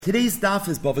Today's daf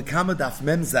is Bava Kama daf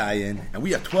Mem Zayin, and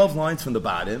we are 12 lines from the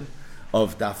bottom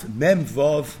of daf Mem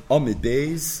Vav Amid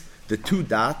Beis, the two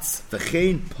dots,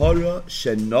 V'chein Para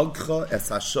Shenogcha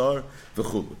Es Hashar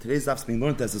V'chulu. Today's daf is being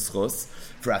learned as a schos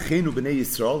for Achenu B'nei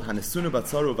Yisrael, Hanesuna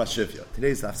Batzaru V'Shivya.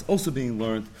 Today's daf is also being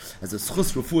learned as a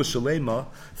schos Refuah Shalema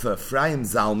for Ephraim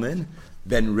Zalman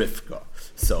Ben Rivka.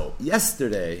 So,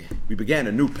 yesterday we began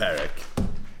a new Perek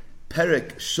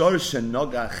Shor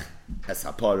Shenogach Es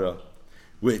HaPara,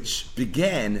 which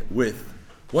began with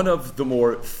one of the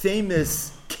more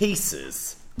famous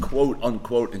cases, quote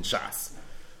unquote, in Shas.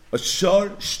 Ashar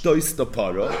shtois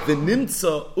tapara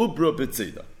v'nimtza ubra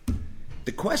b'tzida.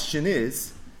 The question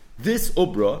is, this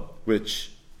ubra,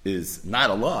 which is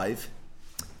not alive,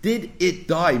 did it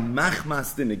die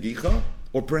machmas the negicha,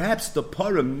 or perhaps the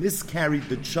para miscarried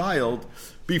the child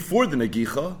before the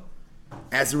negicha?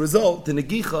 As a result, the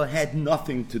negicha had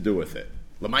nothing to do with it.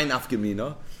 L'may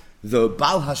nafgemina. The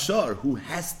Baal Hashar, who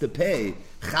has to pay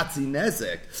Chatzi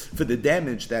Nezek for the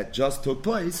damage that just took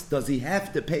place, does he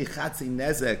have to pay Chatzi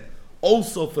Nezek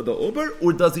also for the Uber,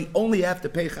 or does he only have to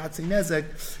pay Chatzi Nezek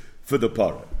for the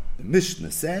Parah? The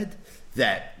Mishnah said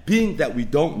that, being that we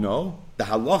don't know, the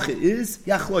halacha is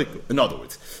Yachloiku. In other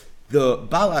words, the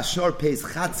Baal Hashar pays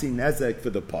Chatzi Nezek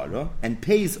for the Parah and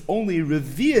pays only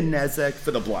Revia Nezek for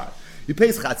the blood. He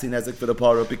pays Chatzi Nezek for the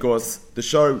Parah because the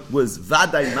Shar was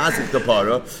Vadai Mazik the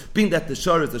Parah, being that the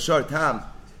Shar is the Shar Tam,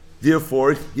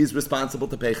 therefore he's responsible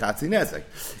to pay Chatzi Nezek.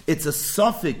 It's a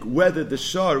suffix whether the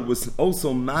Shar was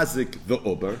also Mazik the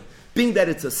Uber, being that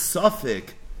it's a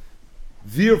suffix,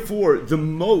 therefore the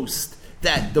most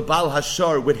that the Baal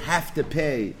Hashar would have to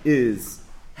pay is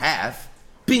half,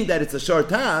 being that it's a Shar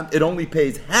Tam, it only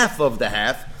pays half of the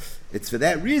half. It's for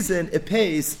that reason it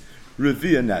pays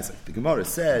Revia Nezek. The Gemara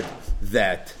said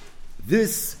that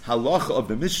this halacha of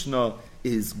the Mishnah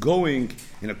is going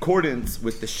in accordance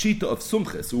with the Shita of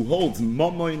Sumches, who holds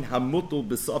Mamoin Hamutul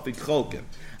B'Safik Cholkim.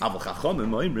 Aval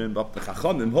Chachamim Oimrim, but the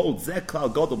Chachamim holds Zeh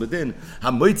Klal Gadol B'Din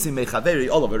Hamoitzi Mechaveri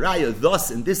Olav Araya. Thus,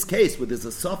 in this case, where there's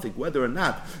a suffix whether or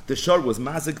not the Shar was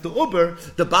Mazik the Uber,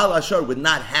 the Baal Hashar would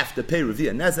not have to pay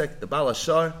Revia Nezek. The Baal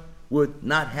Hashar would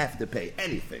not have to pay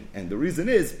anything. And the reason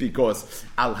is because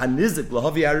al hanizik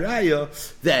lahavi araya,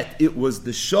 that it was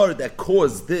the shar that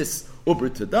caused this uber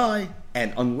to die,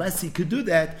 and unless he could do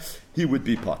that, he would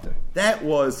be pater. That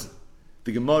was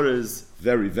the Gemara's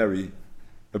very, very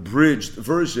abridged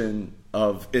version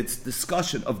of its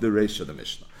discussion of the Reish of the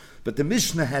Mishnah. But the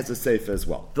Mishnah has a sefer as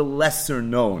well, the lesser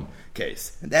known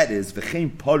case, and that is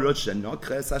v'chein parah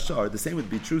shenogcha es hashar. The same would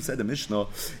be true, said the Mishnah,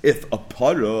 if a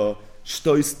parah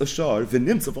shtois ashar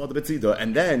v'nimtza v'ada b'tzida,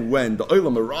 and then when the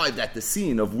olam arrived at the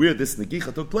scene of where this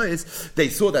negicha took place, they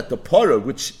saw that the parah,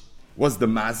 which was the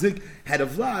mazik, had a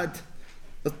vlad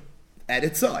at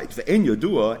its side. Ve'en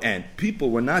yodua, and people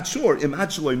were not sure. Im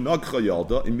actually nagcha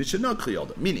yalda, im mishenagcha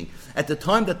yalda. Meaning, at the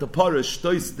time that the parah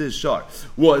shtois this shar,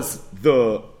 was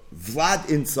the vlad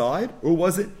inside, or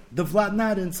was it the vlad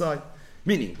not inside?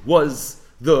 Meaning, was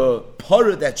the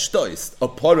parah that shtoist a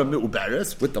parah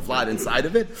me'uberes with the vlad inside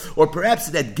of it, or perhaps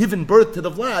it had given birth to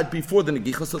the vlad before the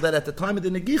negicha, so that at the time of the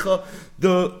negicha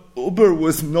the uber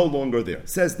was no longer there.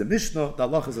 Says the Mishnah, the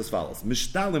halach is as follows: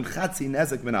 Mishtalim chatzi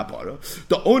nezek min ha'parah.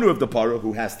 The owner of the parah,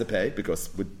 who has to pay, because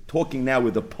we're talking now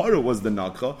where the parah was the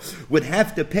nagcha, would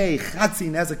have to pay chatzi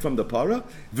nezek from the parah,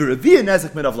 v'revia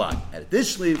nezek min havlad, and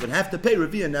additionally would have to pay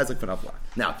revia nezek from havlad.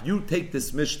 Now, if you take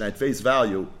this Mishnah at face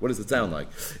value, what does it sound like?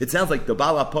 It sounds like the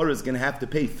Baal HaParah is going to have to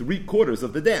pay 3/4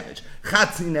 of the damage.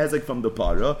 Chatzi nezek from the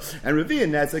parah and revia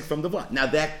nezek from the vlad. Now,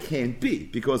 that can't be,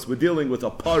 because we're dealing with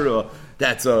a parah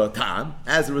that's a tam.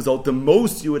 As a result, the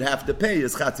most you would have to pay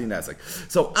is chatzi nezek.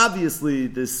 So obviously,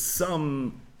 there's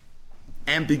some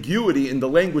ambiguity in the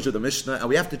language of the Mishnah, and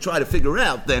we have to try to figure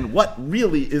out then what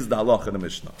really is the halach of the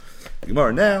Mishnah. The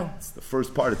Gemara now, it's the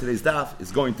first part of today's daf,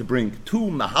 is going to bring two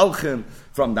mahalchim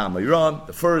from the Amayram.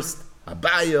 The first,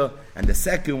 Abaya, and the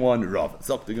second one, Rav.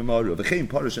 Zok the Gemara, v'chein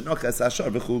parah shenocha es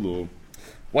hashar v'chulu.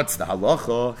 What's the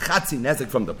halacha? Chatzi nezek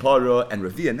from the parah and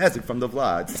revia nezek from the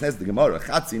vlad. Says the Gemara,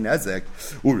 chatzi nezek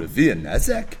or revia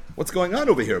nezek. What's going on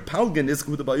over here? Palgan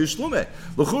isku the bayushlume.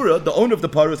 L'chura, the owner of the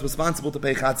parah is responsible to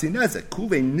pay chatzi nezek.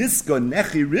 Kule niska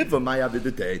nechi riva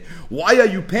mayavidite. Why are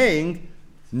you paying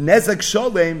nezek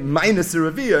sholem minus a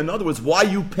revia? In other words, why are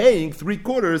you paying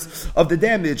 3/4 of the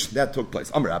damage that took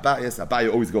place? Amar Abayas, Abaya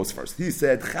always goes first. He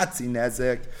said, chatzi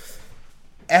nezek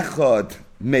echad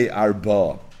me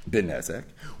arba. bin nezek.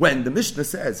 When the Mishnah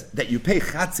says that you pay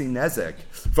chatzi nezek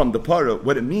from the para,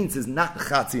 what it means is not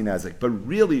chatzi nezek, but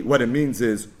really what it means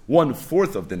is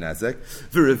 1/4 of the nezek.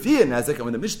 V'revia nezek, and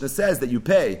when the Mishnah says that you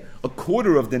pay a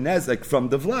quarter of the nezek from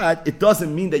the vlad, it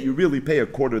doesn't mean that you really pay a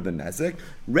quarter of the nezek.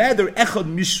 Rather, echad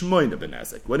mishmoina ben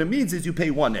nezek. What it means is you pay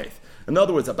 1/8. In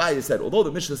other words, Abaye said, although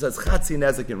the Mishnah says chatzi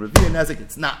nezek and revia nezek,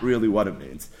 it's not really what it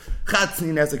means.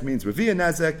 Chatzi nezek means revia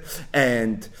nezek,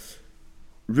 and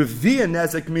revia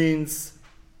nezek means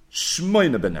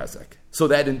shmoina ben nezek. So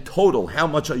that in total, how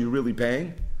much are you really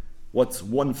paying? What's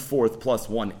 1/4 plus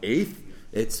 1/8?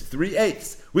 It's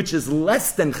 3/8, which is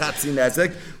less than chatzi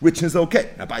nezek, which is okay.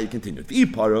 Now, Abaye continued. If the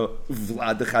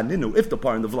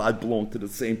par and the vlad belong to the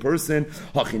same person,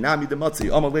 in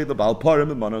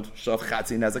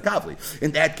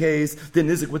that case, the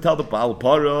nizik would tell the baal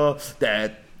para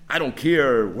that I don't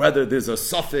care whether there's a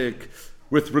suffix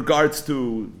with regards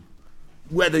to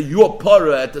whether your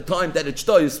para at the time that it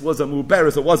shtois was a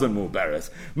muberes or wasn't muberes.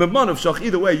 Memanav shach,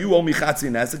 either way, you owe me chatzi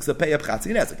nezek, so pay up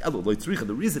chatzi nezek.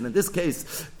 The reason in this case,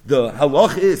 the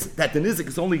halach is that the nizik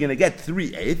is only going to get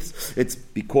 3/8. It's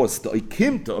because the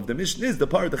ikimta of the mission is the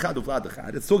para dechad of vlad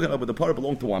dechad. It's talking about the para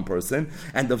belonged to one person,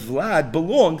 and the vlad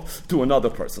belonged to another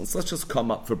person. So let's just come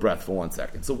up for breath for 1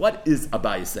 second. So what is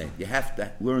Abaye saying? You have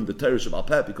to learn the Torah Shabbat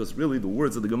Peh, because really the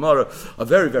words of the Gemara are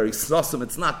very, very sussum.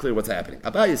 It's not clear what's happening.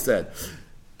 Abaye said,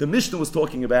 the Mishnah was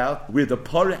talking about where the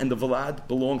para and the vlad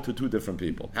belong to two different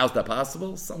people. How's that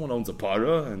possible? Someone owns a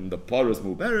para, and the para is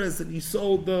muberes, and he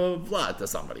sold the vlad to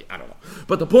somebody. I don't know.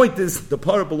 But the point is, the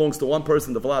para belongs to one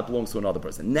person, the vlad belongs to another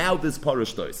person. Now this para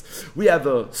shtois. We have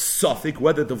a suffix,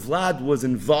 whether the vlad was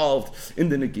involved in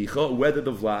the negicha, or whether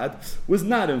the vlad was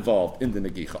not involved in the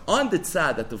negicha. On the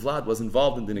tzad that the vlad was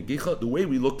involved in the negicha, the way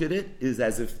we look at it is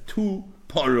as if two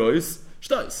paros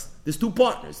shtois. There's two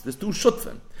partners, there's two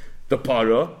shutfim. The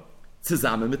para,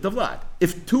 zusammen mit the vlad.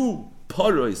 If two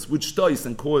paros would shtois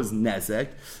and cause nezek,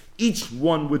 each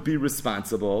one would be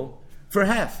responsible for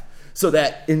half. So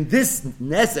that in this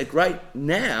nezek right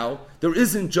now, there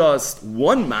isn't just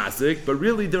one mazik, but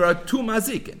really there are two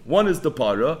mazikin. One is the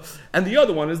para, and the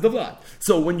other one is the vlad.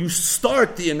 So when you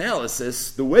start the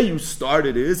analysis, the way you start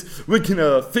it is, we're going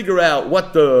to figure out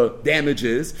what the damage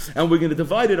is, and we're going to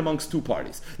divide it amongst two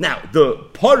parties. Now, the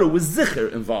para was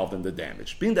zicher involved in the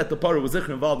damage. Being that the para was zicher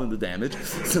involved in the damage,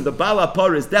 so the bala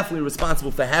para is definitely responsible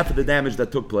for half of the damage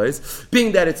that took place.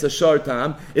 Being that it's a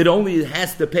shartam, it only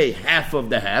has to pay half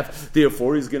of the half,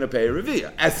 therefore he's going to pay a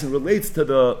revia. As it relates to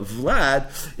the vlad,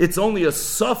 it's only a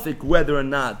suffix whether or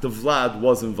not the vlad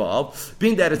was involved.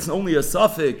 Being that it's only a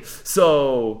suffix,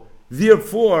 so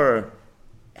therefore,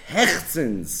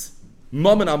 hechtzins,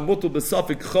 mamen amutu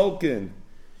b'suffix cholkin,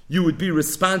 you would be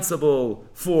responsible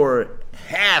for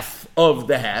half of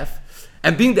the half.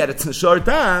 And being that it's a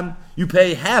shartam, you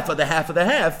pay half of the half of the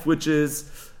half, which is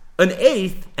an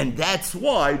 1/8, and that's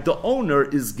why the owner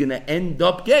is going to end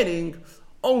up getting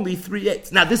only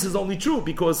 3/8. Now, this is only true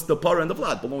because the para and the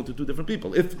vlad belong to two different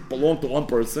people. If it belonged to one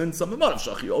person, some amount of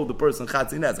shach, you owe the person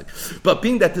chatzi nezek. But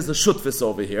being that there's a shutfis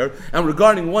over here, and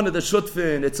regarding one of the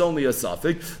shutfin, it's only a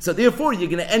suffix, so therefore you're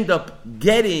going to end up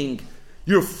getting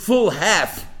your full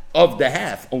half of the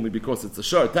half, only because it's a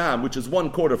shartam, which is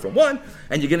 1/4 from one,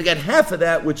 and you're going to get half of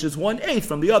that, which is 1/8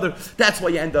 from the other. That's why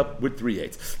you end up with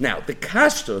 3/8. Now, the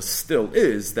kashta still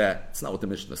is that it's not what the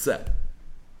Mishnah said.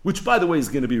 Which, by the way, is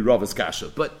going to be Rava's Kasha.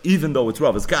 But even though it's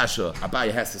Rava's Kasha, Abaye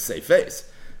has to save face.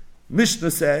 Mishnah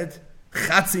said,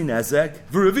 Chatzi nezek,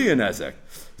 v'revia nezek.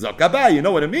 Zok Abaye, you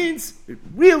know what it means? It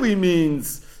really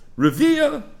means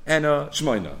revia and a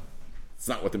shmoina. It's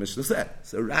not what the Mishnah said.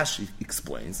 So Rashi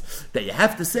explains that you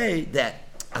have to say that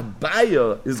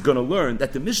Abaye is going to learn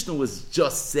that the Mishnah was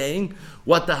just saying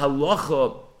what the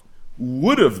halacha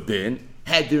would have been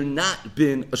had there not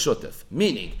been a shutef.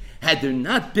 Meaning, had there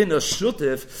not been a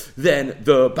shutif, then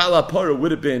the balapara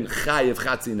would have been chayev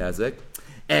chatzi nezek,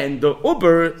 and the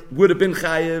uber would have been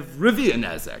chayev revia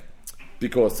nezek,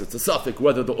 because it's a suffix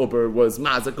whether the uber was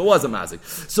mazik or was a mazik.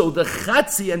 So the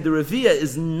chatzi and the revia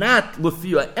is not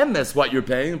lefia emes what you're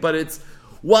paying, but it's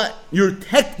what you're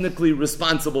technically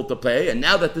responsible to pay. And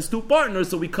now that there's two partners,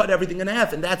 so we cut everything in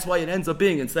half, and that's why it ends up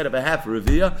being, instead of a half, a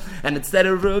revia, and instead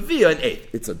of a revia, an 8.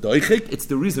 It's a doichik. It's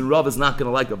the reason Rav is not going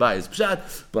to like Abaye's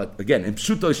pshat. But again, in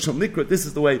pshuto shomikra, this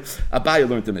is the way Abaye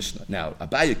learned the Mishnah. Now,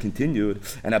 Abaye continued,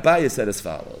 and Abaye said as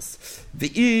follows: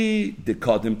 V'i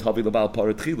dekadim tavi lebal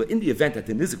para tchila. In the event that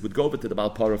the nizik would go over to the bal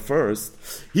para first,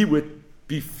 he would,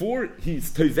 before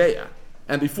he's teveya,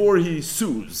 and before he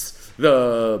sues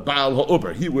the Baal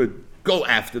Ha'uber, he would go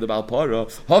after the Baal Para.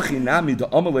 Hachinami the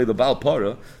Amalei the Baal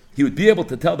Para. he would be able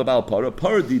to tell the Baal Para,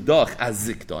 Para didach as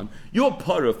zikton, your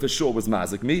Para for sure was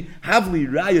mazik me, havli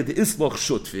raya de isloch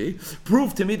shutfi,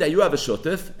 prove to me that you have a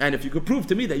shutif, and if you could prove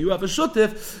to me that you have a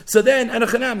shutif, so then,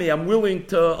 anachanami, I'm willing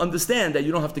to understand that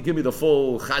you don't have to give me the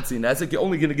full chatzi nezek, you're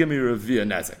only going to give me a revia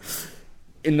nezek.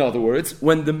 In other words,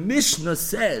 when the Mishnah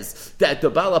says that the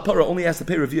Baal Para only has to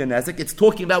pay Revia Nezek, it's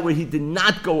talking about where he did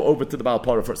not go over to the Baal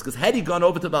Para first. Because had he gone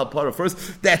over to the Baal Para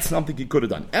first, that's something he could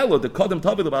have done. Elo, the Kodem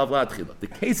Tavi, the Baal Vlad Chila. The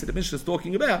case that the Mishnah is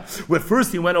talking about, where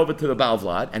first he went over to the Baal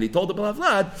Vlad, and he told the Baal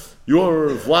Vlad, your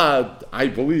Vlad, I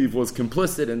believe, was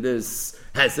complicit in this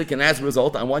Hesek, and as a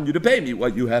result, I want you to pay me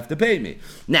what you have to pay me.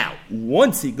 Now,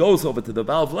 once he goes over to the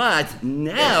Baal Vlad,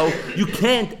 now you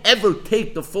can't ever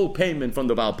take the full payment from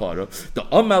the Baal Para. The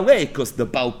Amalei, because the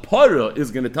Baal Para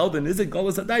is going to tell the Nizik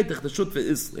Golas Adaitich, the Shutf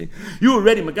Isli. You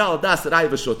already Magal Das that I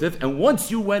have a Shutif, and once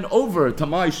you went over to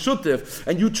my Shutif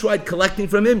and you tried collecting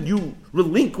from him, you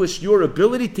relinquished your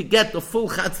ability to get the full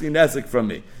Chatzi Nezik from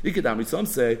me. Some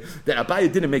say that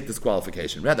Abaye didn't make this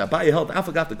qualification. Rather, Abaye held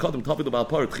Afagat the Kodem Tavi the Baal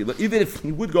Para Tchila, even if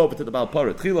he would go over to the Baal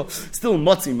Para Tchila, still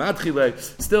Motzi Madchile,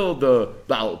 still the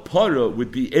Baal Para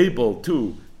would be able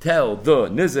to tell the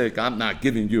Nizik, I'm not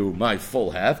giving you my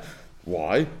full half.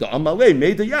 Why? The Amalei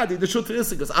made the Yadi, the Shutif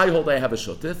is because I hold I have a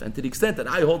Shutif, and to the extent that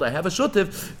I hold I have a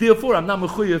Shutif, therefore I'm not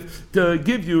mechuyev to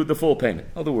give you the full payment.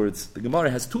 In other words, the Gemara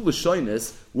has two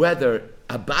Lashonis, whether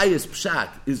Abaye's Pshat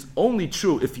is only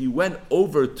true if he went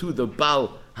over to the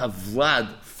Baal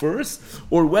Havlad first,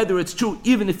 or whether it's true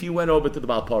even if he went over to the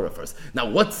Baal Para first. Now,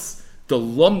 what's the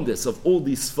lumdus of all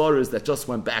these svaras that just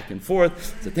went back and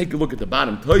forth? So take a look at the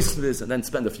bottom Tosfos and then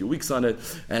spend a few weeks on it,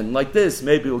 and like this,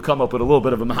 maybe we'll come up with a little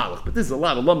bit of a mahalach. But there's a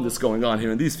lot of lumdus going on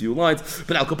here in these few lines.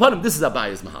 But al kapanim, this is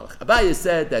Abaye's mahalach. Abaye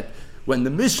said that when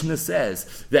the Mishnah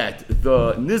says that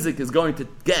the Nizik is going to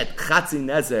get Chatzi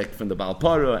Nezek from the Baal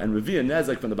Para and Revia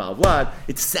Nezek from the Baal Vlad,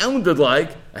 it sounded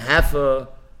like a half a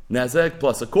Nezek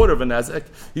plus a quarter of a Nezek.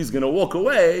 He's going to walk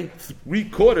away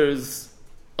 3/4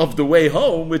 of the way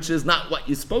home, which is not what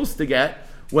you're supposed to get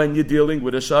when you're dealing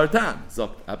with a shartan.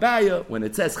 So Abaya, when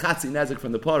it says Chatzi Nezek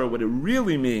from the Para, what it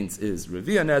really means is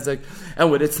Revia Nezek, and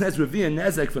when it says Revia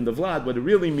Nezek from the Vlad, what it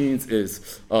really means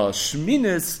is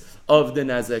Shminis of the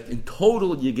Nezek. In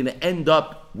total, you're going to end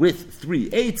up with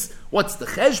 3/8. What's the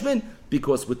cheshbon?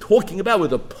 Because we're talking about where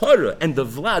the Para and the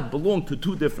Vlad belong to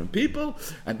two different people,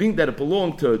 and being that it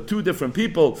belonged to two different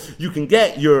people, you can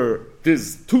get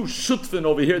there's two shutfin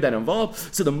over here that involve,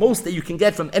 so the most that you can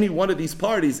get from any one of these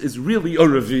parties is really a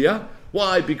Revia.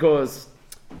 Why? Because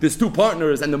there's two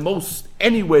partners, and the most,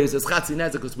 anyways, is Chatzi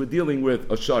Nezek, because we're dealing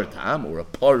with a Shartam, or a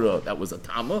Para that was a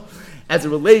Tama. As it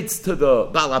relates to the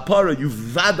Baal Para, you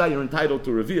vada, you're entitled to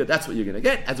Revia, that's what you're going to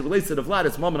get. As it relates to the Vlad,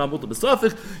 it's Maman Amut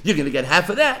B'Safich, you're going to get half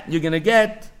of that, you're going to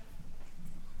get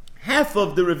half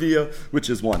of the Revia, which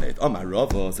is 1/8. Oh, my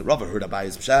Rava, so Rava heard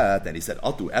Abaye's Pshat, and he said,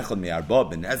 Atu echad me'arba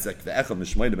b'nezek, ve'echad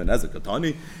mishmoyne b'nezek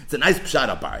atani. It's a nice Pshat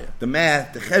Abaye. The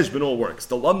math, the cheshbon all works.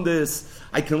 The lumdis,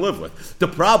 I can live with. The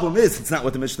problem is, it's not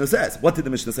what the Mishnah says. What did the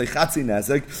Mishnah say? Chatzi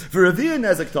nezek, for Revia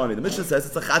nezek tani. The Mishnah says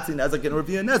it's a Chatzi nezek and a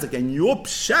Revia nezek. And your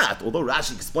Pshat, although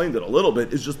Rashi explained it a little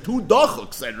bit, is just two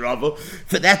dachuk, said Rava,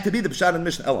 for that to be the Pshat in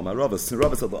Mishnah. Elam, Rava said, the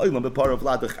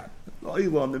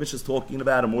Mishnah is talking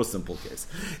about a more simple case.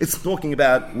 It's talking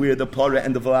about where the Para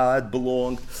and the Vlad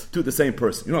belong to the same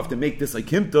person. You don't have to make this like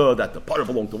Himta, that the Para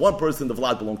belonged to one person, the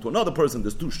Vlad belonged to another person,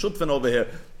 there's two Shutfin over here.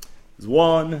 There's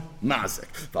one Mazik.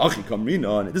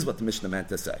 And this is what the Mishnah meant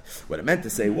to say. What it meant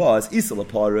to say was, Isla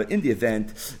Para, in the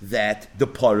event that the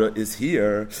Para is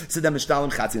here, so then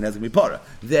Mishtalim Chatzi Nezek Mipara.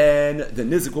 Then the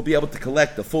Nizik will be able to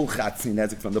collect the full Chatzi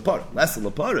Nezek from the Para. Less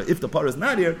La Para, if the Para is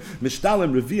not here,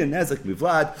 Mishtalim Revia Nezek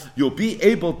Mivlad, you'll be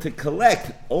able to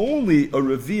collect only a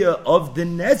Revia of the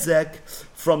Nezek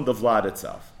from the Vlad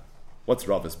itself. What's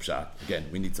Rava's Pshat? Again,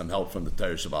 we need some help from the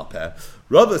Torah Shabbat Peh.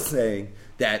 Rava's saying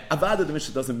that Avada the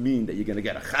Mishnah doesn't mean that you're going to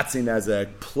get a Chatzi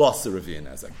Nezek plus a Revia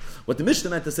Nezek. What the Mishnah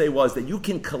meant to say was that you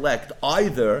can collect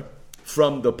either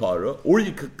from the Para or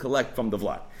you could collect from the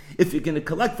Vlad. If you're going to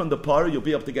collect from the Para, you'll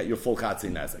be able to get your full Chatzi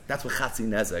Nezek. That's what Chatzi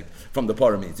Nezek from the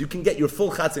Para means. You can get your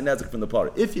full Chatzi Nezek from the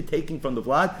Para. If you're taking from the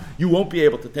Vlad, you won't be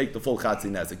able to take the full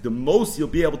Chatzi Nezek. The most you'll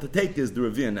be able to take is the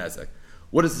Revia Nezek.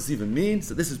 What does this even mean?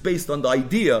 So this is based on the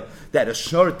idea that a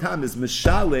shar tam is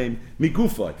mishalem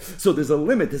migufay. So there's a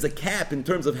limit, there's a cap in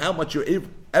terms of how much you're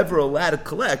ever allowed to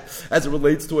collect as it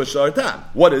relates to a shar tam.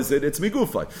 What is it? It's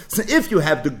migufay. So if you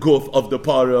have the guf of the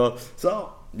para,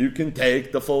 so you can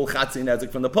take the full Chatzi Nezek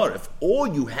from the Para. If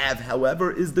all you have,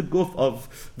 however, is the guf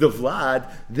of the Vlad,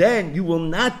 then you will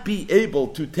not be able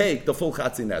to take the full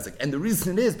Chatzi Nezek. And the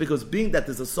reason is because being that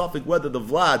there's a suffix whether the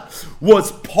Vlad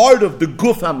was part of the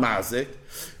guf HaMazik,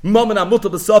 Mamana muta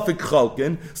b'safik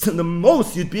chalkin. So the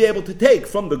most you'd be able to take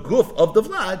from the guf of the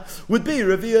vlad would be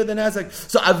revia the nezek.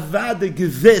 So avada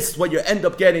gevis, what you end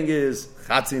up getting is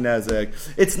chatzi nezek.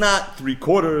 It's not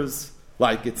 3/4,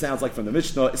 like it sounds like from the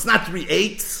Mishnah. It's not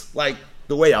 3/8, like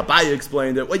the way Abaye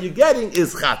explained it. What you're getting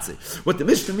is chatzi. What the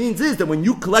Mishnah means is that when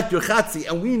you collect your chatzi,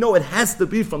 and we know it has to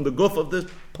be from the guf of the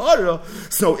para,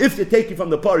 so if you're taking from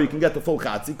the para, you can get the full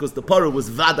chatzi, because the para was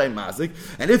vaday mazik,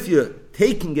 and if you're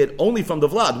taking it only from the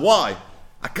vlad, why?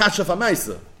 Akasha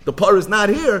famaisa. The par is not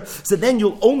here, so then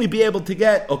you'll only be able to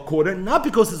get a quarter, not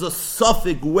because it's a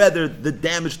suffix whether the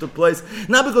damage took place,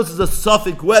 not because it's a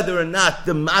suffix whether or not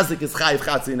the mazik is chayiv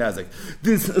chatzi nazik.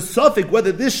 This a suffix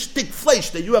whether this shtick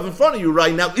flesh that you have in front of you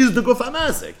right now is the gufa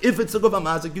mazik. If it's a gufa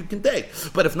mazik, you can take,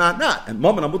 but if not, not. And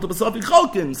maman amuta b'safik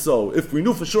chalkin. So if we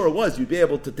knew for sure it was, you'd be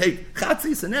able to take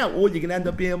chatzi. So now all you can end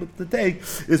up being able to take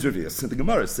is revius. So the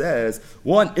Gemara says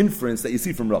one inference that you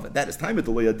see from Rava, that is time at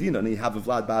the loyadina and you have a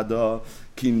vlad bada.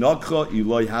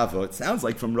 It sounds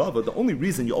like from Rava, the only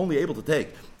reason you're only able to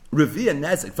take Revi and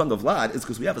Nezek from the Vlad is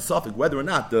because we have a suffix whether or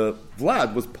not the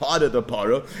Vlad was part of the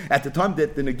Para at the time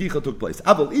that the Negicha took place.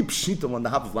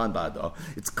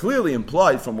 It's clearly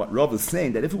implied from what Rava is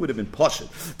saying that if it would have been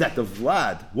Pashit, that the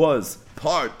Vlad was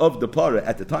part of the Para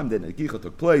at the time that the Negicha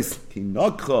took place,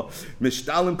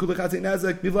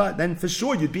 then for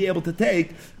sure you'd be able to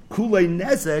take Kulei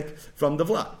Nezek from the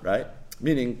Vlad, right?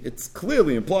 Meaning, it's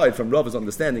clearly implied from Rava's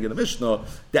understanding of the Mishnah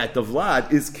that the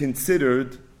Vlad is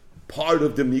considered part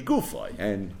of the Migufay,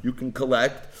 and you can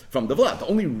collect from the Vlad. The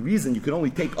only reason you can only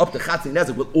take up the Chatzi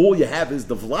Nezek, but all you have is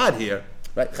the Vlad here,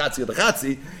 right? Chatzi of the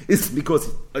Chatzi, is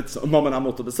because it's a Maman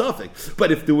Amot to the Safik.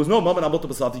 But if there was no Maman Amot to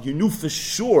the Safik, you knew for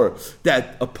sure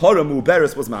that a Para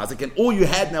Muberis was Mazik, and all you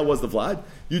had now was the Vlad,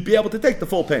 you'd be able to take the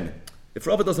full payment. If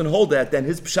Rava doesn't hold that, then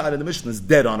his pshat in the Mishnah is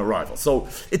dead on arrival. So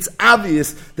it's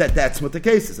obvious that that's what the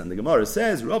case is. And the Gemara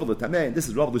says, Rava l'tamei, this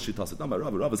is Rava l'shitasit.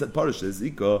 Rava said, Parash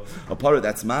zika, a para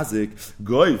that's mazik,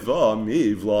 goiva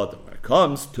mi vlad. When it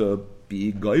comes to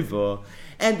be goiva,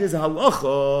 and there's a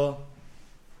halacha,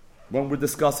 when we're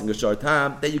discussing a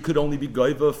shartam, that you could only be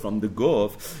goiva from the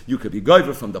guf, you could be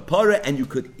goiva from the para, and you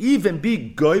could even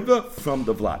be goiva from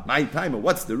the vlad. My time,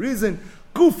 what's the reason?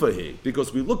 Gufahi,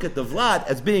 because we look at the Vlad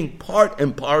as being part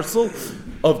and parcel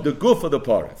of the guf of the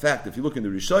para. In fact, if you look in the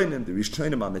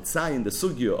Rishonim are Metzayin, the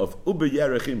sugya of Uber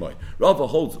Yerechimoy. Rava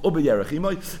holds Uber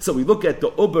Yerechimoy, so we look at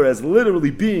the Uber as literally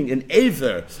being an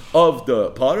aver of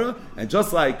the para, and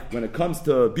just like when it comes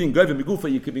to being Gaiva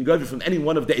Migufa, you can be Gaiva from any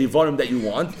one of the Avarim that you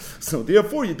want, so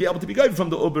therefore you'd be able to be Gaiva from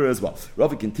the Uber as well.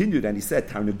 Rava continued and he said,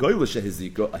 Tarnagoyla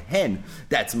Shehizika, a hen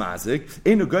that's mazik,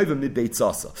 ain't a Gaiva mid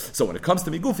Beitzasa. So when it comes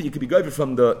to Migufa, you can be Gaiva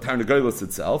from the Tarnagoylas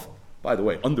itself. By the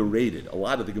way, underrated. A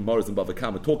lot of the Gemaras in Bava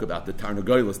Kama talk about the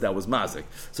Tarnagoylas that was mazik.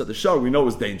 So the shar we know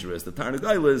is dangerous. The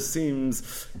Tarnagoylas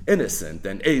seems innocent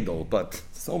and edel, but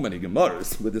so many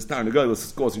Gemaras with this Tarnagoylas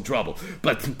is causing trouble.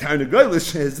 But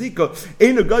Tarnagoylas shehezika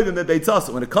ain't a goyim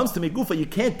mebeitzasa. When it comes to Migufa, you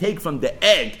can't take from the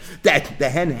egg that the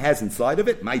hen has inside of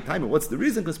it. My time, and what's the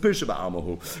reason? Because Pirsha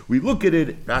ba'almahu. We look at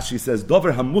it, Rashi says,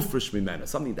 Dover hamufresh mimena,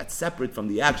 something that's separate from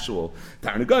the actual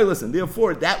Tarnagoylas, and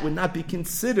therefore that would not be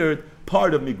considered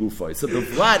part of Migufay. So the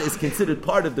Vlad is considered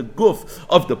part of the guf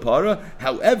of the para.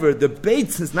 However, the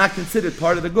Beitz is not considered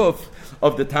part of the guf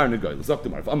of the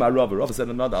Tarnagoyl. Rava said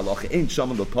another halacha, ain't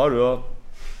shaman the para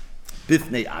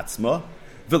bifnei atzma,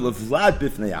 v'levlad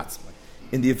bifnei atzma.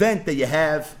 In the event that you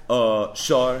have a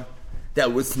shar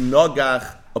that was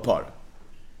nogach a para.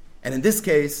 And in this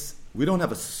case, we don't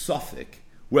have a suffix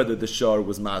whether the shar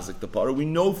was mazik the para. We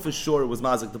know for sure it was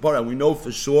mazik the para, and we know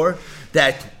for sure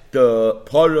that the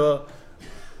para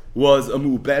was a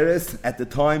muberes at the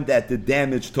time that the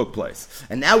damage took place.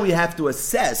 And now we have to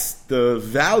assess the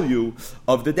value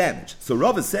of the damage. So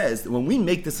Rava says that when we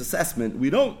make this assessment, we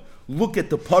don't look at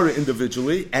the para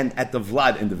individually and at the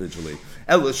vlad individually.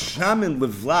 Elishamin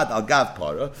levlad al gav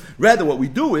para. Rather, what we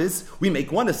do is we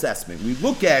make one assessment. We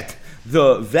look at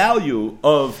the value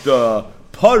of the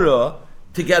para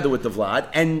together with the Vlad,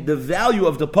 and the value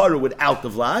of the para without the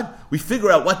Vlad, we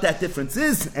figure out what that difference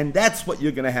is, and that's what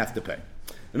you're going to have to pay.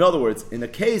 In other words, in a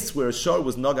case where a shar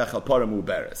was nagach al para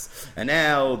muberes, and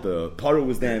now the para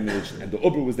was damaged and the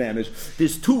uber was damaged,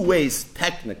 there's two ways,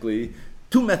 technically,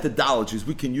 two methodologies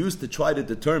we can use to try to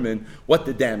determine what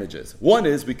the damage is. One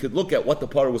is we could look at what the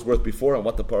para was worth before and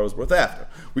what the para was worth after.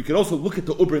 We could also look at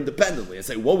the uber independently and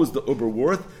say, what was the uber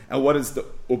worth and what is the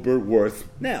uber worth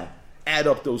now? Add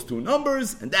up those two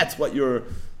numbers, and that's what your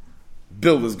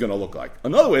bill is going to look like.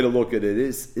 Another way to look at it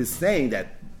is saying that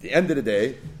at the end of the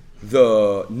day,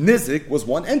 the nizik was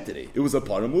one entity. It was a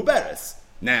para muberes.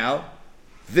 Now,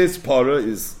 this para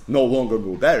is no longer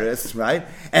muberes, right?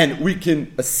 And we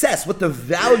can assess what the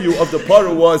value of the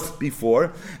para was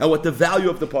before and what the value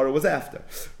of the para was after.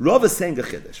 Rav is saying a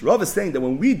chiddush. Rav is saying that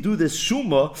when we do this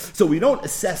shuma, so we don't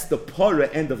assess the para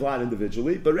and the vlad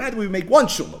individually, but rather we make one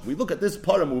shuma. We look at this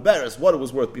para muberes, what it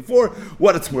was worth before,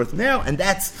 what it's worth now, and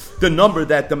that's the number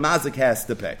that the mazik has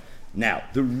to pay. Now,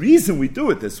 the reason we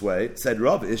do it this way, said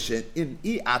Rav, is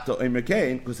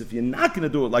because if you're not going to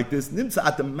do it like this, you're going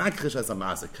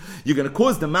to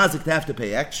cause the mazik to have to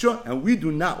pay extra, and we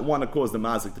do not want to cause the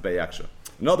mazik to pay extra.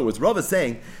 In other words, Rav is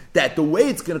saying that the way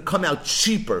it's going to come out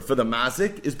cheaper for the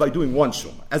mazik is by doing one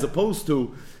shuma, as opposed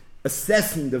to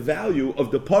assessing the value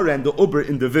of the para and the uber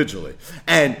individually.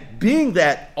 And being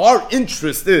that our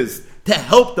interest is to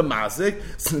help the mazik,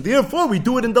 so therefore we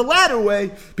do it in the latter way,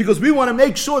 because we want to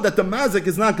make sure that the mazik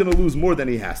is not going to lose more than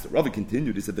he has to. Ravi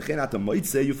continued, he said,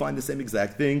 you find the same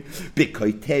exact thing. If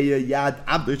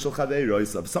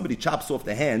somebody chops off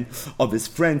the hand of his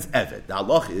friend's eved, the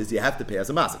halacha is you have to pay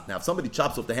as a mazik. Now if somebody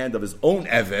chops off the hand of his own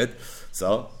eved,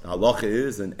 so the halacha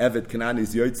is an eved kanani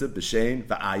is yoytze, b'shein,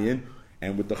 v'ayin,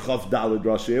 and with the chav dalad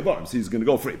rashi avarim, so he's going to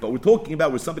go free. But we're talking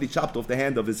about where somebody chopped off the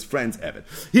hand of his friend's eved.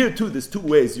 Here too, there's two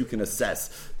ways you can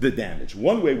assess the damage.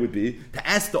 One way would be to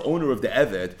ask the owner of the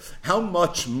eved, how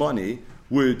much money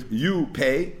would you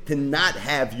pay to not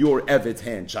have your eved's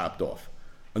hand chopped off?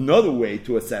 Another way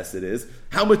to assess it is,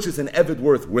 how much is an eved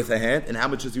worth with a hand, and how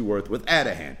much is he worth without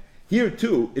a hand? Here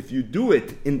too, if you do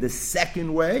it in the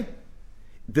second way,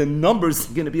 the number's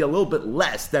going to be a little bit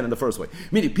less than in the first way.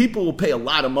 Meaning, people will pay a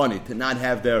lot of money to not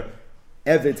have their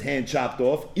eved's hand chopped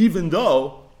off, even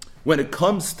though when it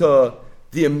comes to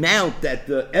the amount that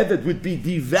the eved would be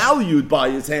devalued by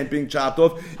his hand being chopped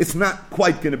off, it's not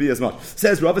quite going to be as much.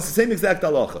 Says Rav, it's the same exact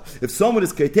halacha. If someone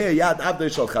is keitei yad avdei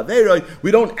shal chaveroi,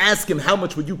 we don't ask him how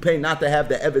much would you pay not to have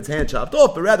the eved's hand chopped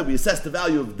off, but rather we assess the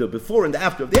value of the before and the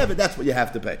after of the eved. That's what you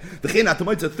have to pay.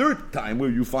 The third time where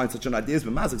you find such an idea is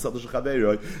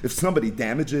if somebody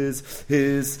damages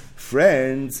his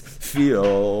friend's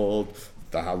field,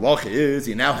 the halacha is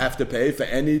you now have to pay for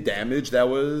any damage that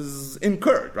was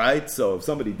incurred, right? So if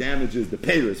somebody damages the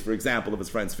payers, for example, of his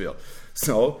friend's field,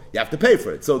 so you have to pay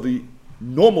for it. So the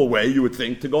normal way you would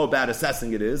think to go about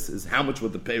assessing it is how much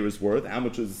would the payers worth, how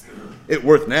much is it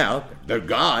worth now? They're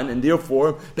gone, and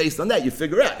therefore, based on that, you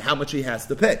figure out how much he has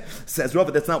to pay. Says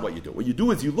Rav, that's not what you do. What you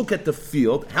do is you look at the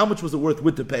field, how much was it worth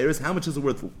with the payers, how much is it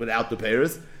worth without the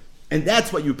payers, and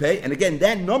that's what you pay. And again,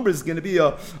 that number is going to be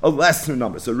a lesser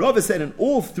number. So Rava said in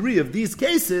all three of these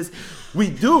cases, we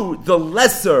do the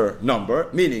lesser number,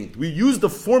 meaning we use the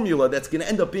formula that's going to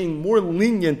end up being more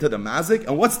lenient to the mazik.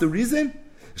 And what's the reason?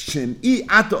 Because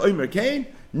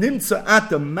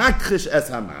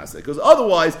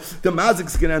otherwise, the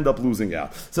mazik's going to end up losing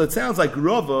out. So it sounds like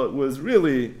Rava was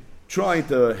really trying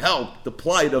to help the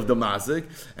plight of the mazik,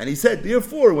 and he said,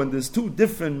 therefore, when there's two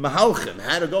different mahalchim,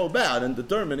 how to go about in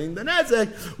determining the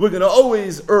nazek, we're going to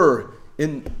always err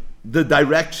in the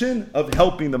direction of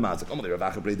helping the mazik.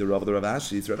 The Rava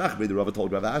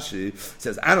told Rav Ashi,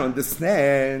 says, I don't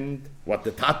understand what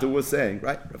the Tata was saying,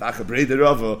 right? Rav Acha the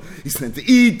Rava, he said,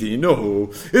 if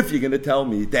you're going to tell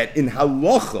me that in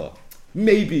halacha,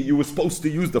 maybe you were supposed to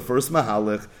use the first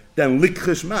mahalach, then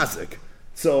likchish mazik.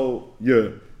 So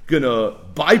you're going to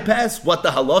bypass what the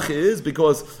halacha is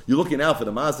because you're looking out for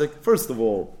the mazik. First of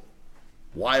all,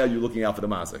 why are you looking out for the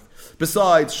mazik?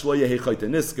 Besides, shlo yehi chayte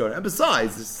niskar, and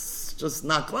besides, it's just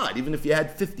not glad. Even if you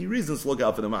had 50 reasons to look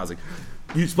out for the mazik,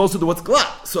 you're supposed to do what's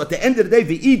glad. So at the end of the day,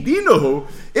 the idinahu,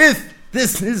 if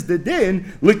this is the din,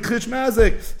 likchish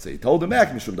mazik. So he told him back,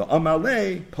 mishum da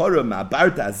amalei, para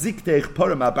ma'barta ziktech,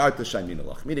 para ma'barta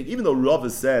shayminalach. Meaning, even though Rav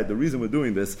has said the reason we're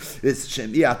doing this is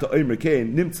shemi ata oimer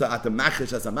kein, nimtza ata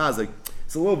machish as a mazik,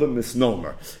 it's a little bit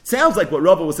misnomer. It sounds like what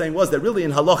Rav was saying was that really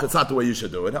in halach it's not the way you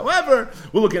should do it. However,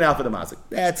 we're looking out for the mazik.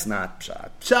 That's not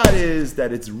pshat. Pshat is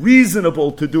that it's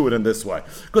reasonable to do it in this way.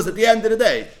 Because at the end of the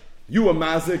day, you a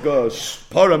mazik,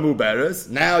 para muberes,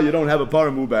 now you don't have a para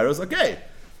muberes, okay.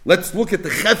 Let's look at the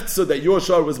cheftza that your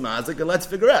shar was mazik, and let's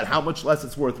figure out how much less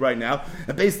it's worth right now.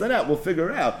 And based on that, we'll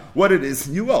figure out what it is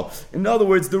you owe. In other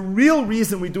words, the real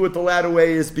reason we do it the latter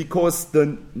way is because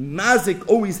the mazik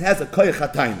always has a koyach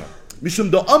hatayma. Mishum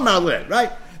do amaleh,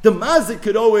 right? The mazik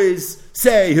could always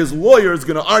say his lawyer is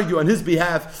going to argue on his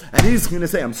behalf, and he's going to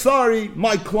say, I'm sorry,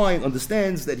 my client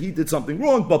understands that he did something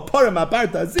wrong, but para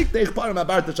mabarta ziktech, para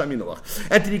mabarta shaminalach.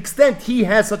 And to the extent he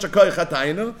has such a koyach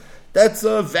hatayma, that's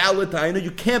a valid taina.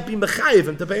 You can't be mechayiv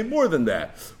him to pay more than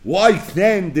that. Why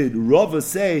then did Rava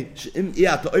say it's a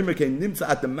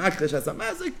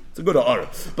good order?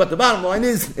 But the bottom line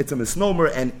is it's a misnomer,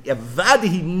 and Avadi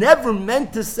he never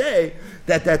meant to say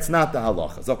that that's not the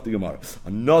halacha. Zok the Gemara.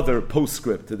 Another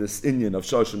postscript to this Inyan of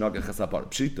Shosha Nagach Hasapar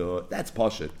Pshita. That's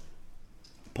Pashit.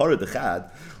 Para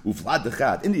dechad, uvlad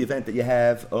dechad. In the event that you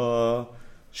have a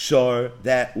shor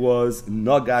that was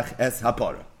Nagach es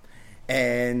hapara,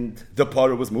 and the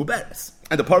para was muberes,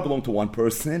 and the para belonged to one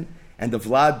person, and the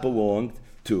vlad belonged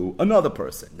to another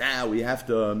person. Now we have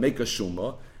to make a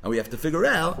shuma, and we have to figure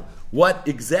out what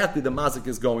exactly the mazik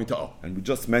is going to owe. And we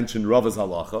just mentioned Rava's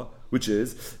halacha, which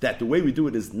is that the way we do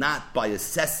it is not by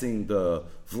assessing the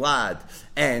vlad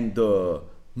and the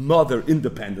mother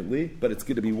independently, but it's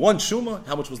going to be one shuma.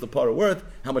 How much was the para worth?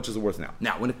 How much is it worth now?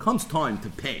 Now, when it comes time to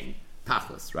paying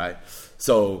tachlis, right?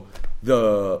 So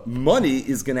the money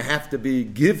is going to have to be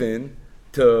given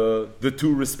to the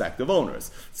two respective owners.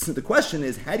 So the question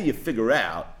is, how do you figure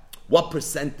out what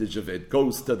percentage of it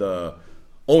goes to the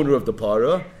owner of the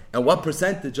para and what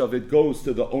percentage of it goes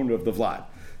to the owner of the vlad?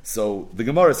 So the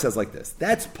Gemara says like this: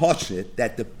 that's pashit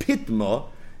that the pitma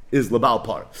is labal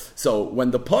para. So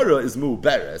when the para is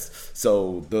muberes,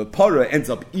 so the para ends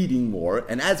up eating more,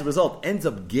 and as a result ends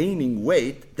up gaining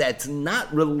weight that's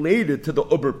not related to the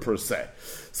uber per se.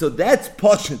 So that's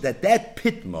pashut that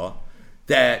pitma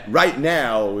that right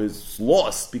now is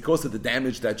lost because of the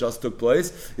damage that just took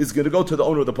place is going to go to the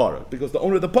owner of the para, because the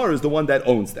owner of the para is the one that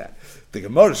owns that. The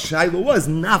Gemara Shaila was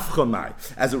nafchamai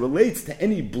as it relates to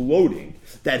any bloating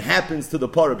that happens to the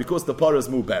para because the para is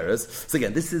muberes. So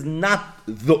again, this is not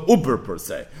the uber per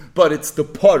se, but it's the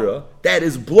para that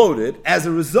is bloated as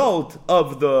a result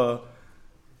of the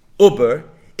uber.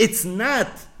 It's not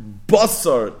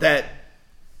basar that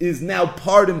is now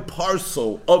part and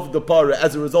parcel of the para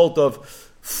as a result of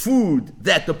food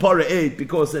that the para ate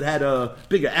because it had a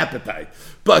bigger appetite.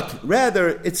 But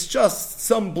rather, it's just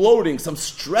some bloating, some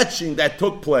stretching that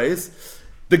took place.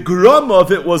 The gram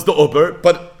of it was the uber,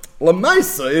 but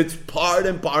lamaisa, it's part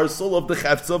and parcel of the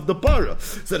chefza of the para.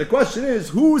 So the question is,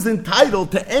 who's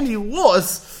entitled to any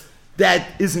loss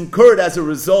that is incurred as a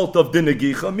result of the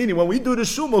negicha? Meaning, when we do the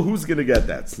shuma, who's going to get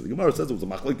that? So the Gemara says it was a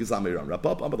machlekes amiram. Rab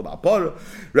Papa, Amar Rab Para,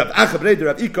 Rab Acha Breder,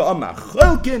 Rab Ika Amar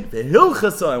Cholkin,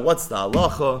 v'hilchasa. And what's the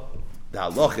halacha? The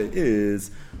halacha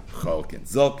is Cholkin.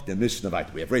 Zok the Mishnah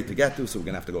weiter. We have right to get to, so we're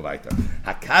going to have to go weiter.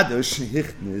 Hakadosh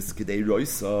hichnis k'dei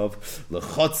roisav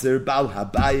lechotzer bal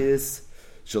habayis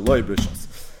shaloi brishos.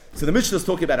 So the Mishnah is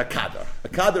talking about a kadar. A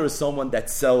kadar is someone that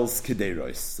sells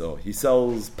kederos. So he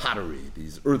sells pottery,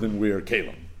 these earthenware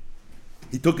kelim.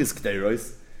 He took his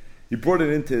kederos, he brought it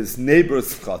into his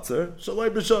neighbor's chatzar, shaloi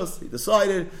b'shos. He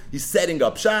decided he's setting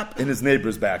up shop in his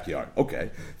neighbor's backyard.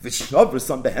 Okay. Now, the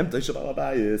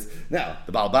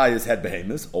Balbayas had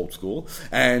behemoths, old school,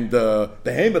 and the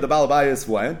behemoth, the Balbayas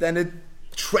went, and it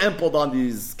trampled on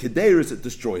these kederos, it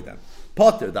destroyed them.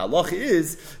 Potter, the halacha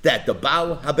is that the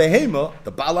Baal HaBehema,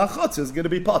 the Baal HaChatz is going to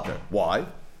be Potter. Why?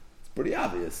 It's pretty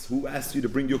obvious. Who asked you to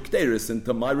bring your Kteris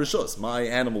into my Rishos? My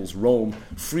animals roam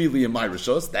freely in my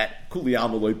Rishos. That Kuli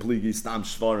Amaloi Pligi Stam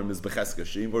Shvarim is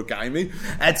Becheskashim or Kaimi.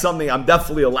 That's something I'm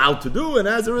definitely allowed to do, and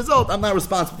as a result, I'm not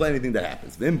responsible for anything that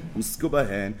happens.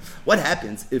 What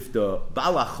happens if the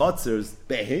Baal HaChatzer's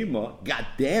Behema got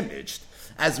damaged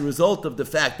as a result of the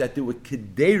fact that there were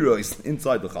Kederos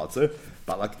inside the Chatzar?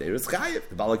 Balakteris chayiv.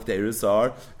 The balakteris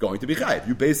are going to be chayiv.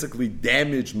 You basically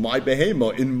damaged my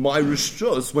behema in my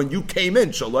rishus when you came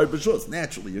in. Shalai b'shus.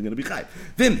 Naturally, you're going to be chayiv.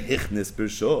 Vim hichnis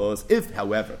b'shus. If,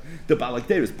 however, the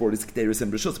balakteris brought his kteris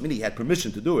in b'shus, meaning he had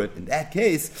permission to do it, in that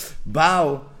case,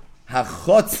 bal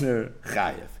hachotzer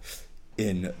chayiv.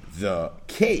 In the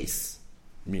case,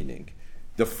 meaning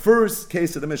the first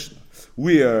case of the Mishnah,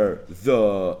 where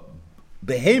the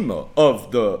behema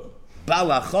of the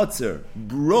Balachotzer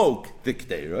broke the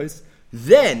Kteros,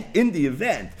 then in the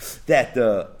event that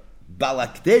the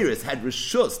Balakteris had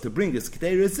Rishus to bring his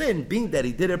Kteris in, being that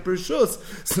he did it per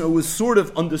Rishus, so it was sort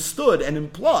of understood and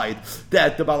implied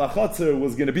that the Balachotzer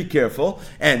was going to be careful,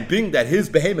 and being that his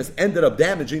behemoths ended up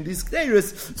damaging these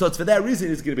Kteris, so it's for that reason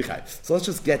he's going to be Chai. So let's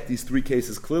just get these three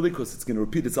cases clearly, because it's going to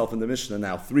repeat itself in the Mishnah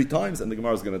now 3 times, and the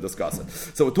Gemara is going to discuss it.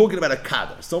 So we're talking about a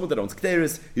Kadar, someone that owns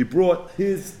Kteris. He brought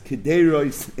his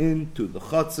Kederos into the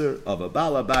Chotzer of a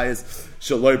Balabayas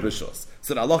Shaloi B'Shos.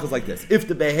 So the halach is like this: if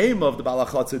the behema of the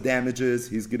balachotzer damages,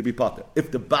 he's going to be potter. If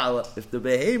the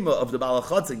behema of the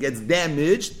balachotzer gets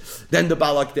damaged, then the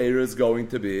balakteira is going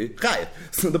to be chayiv.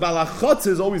 So the balachotzer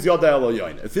is always yada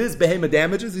eloyoin. If his behema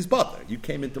damages, he's potter. You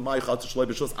came into my chotzer shloi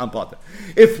b'shus, I'm potter.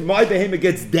 If my behema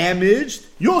gets damaged,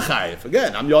 you're chayiv.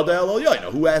 Again, I'm Yada El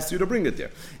Yoina. Who asked you to bring it there?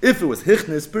 If it was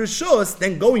Hichnis Bershus,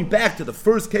 then going back to the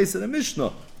first case of the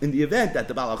Mishnah, in the event that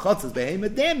the Balachotza's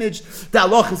behemoth damaged, the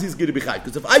halach is he's going to be chayiv.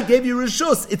 Because if I gave you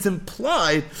Rishus, it's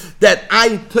implied that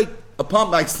I took upon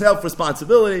myself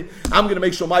responsibility, I'm going to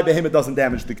make sure my behemoth doesn't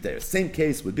damage the K'deris. Same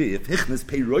case would be if Hichnis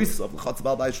Peiros of L'chatz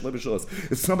Bal Bayis Shalei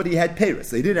B'Shus. If somebody had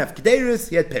Peiros, they didn't have K'deris,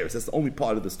 he had Peiros. That's the only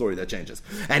part of the story that changes.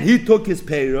 And he took his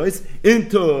Peiros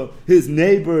into his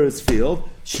neighbor's field,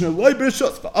 Shalei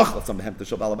B'Shus, v'achlas on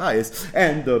behemoth of Bal Bayis,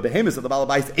 and the behemoths of the Bal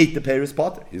Bayis ate the Peiros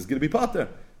potter. He's going to be potter.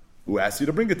 Who asked you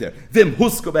to bring it there? Vim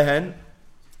Husko Behen,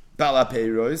 Bala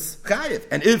Peiros, Chayiv.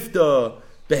 And if the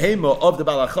behemoth of the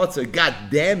balachotzer got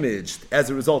damaged as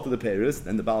a result of the Paris,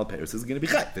 then the Baal Paris is going to be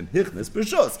chayv. Then hichnes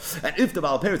b'shus. And if the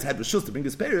Baal Paris had b'shus to bring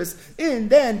his Paris in,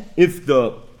 then if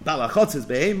the balachotzer's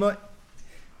behemoth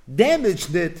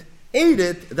damaged it, ate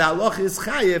it, the halach is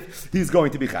chayiv, he's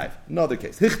going to be chayiv. Another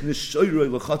case. Hichnes shoyroi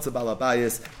l'chotzer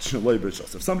balabayis shaloi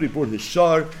b'shus. If somebody brought his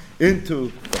shar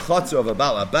into the chotzer of a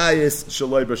balabayis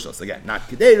shaloi b'shus. Again, not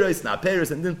kederos, not Paris,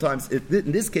 and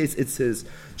in this case it's his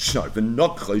shar. And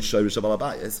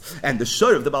the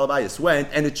shar of the balabayis went,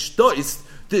 and it shtoist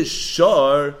this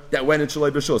shar that went in Shalei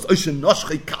B'Shos.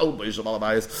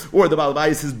 Or the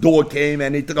Balabayis, his dog came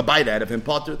and he took a bite out of him.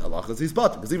 Potter, halachas, he's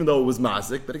potter. Because even though it was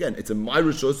mazik, but again, it's in my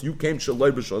Rishos, you came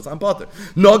Shalei B'Shos, I'm potter.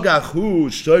 Nogachu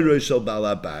Shorei Shal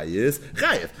Balabayis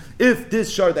Chayev. If this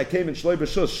shar that came in Shalei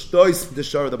B'Shos shtois the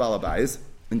shar of the Balabayis,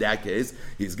 in that case,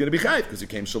 he's going to be chayiv because he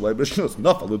came shalei b'shus.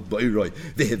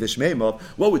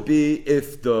 What would be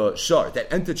if the shar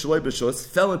that entered shalei b'shus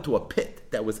fell into a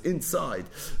pit that was inside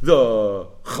the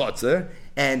chotzer,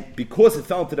 and because it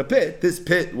fell into the pit, this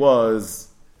pit was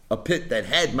a pit that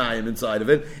had mayim inside of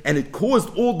it, and it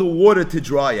caused all the water to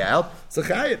dry out. So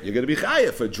chayiv, you're going to be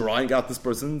chayiv for drying out this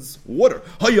person's water.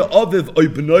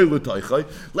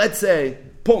 Let's say,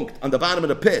 punkt, on the bottom of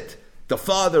the pit, the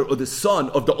father or the son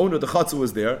of the owner of the chatzah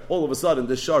was there. All of a sudden,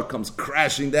 this shark comes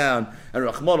crashing down, and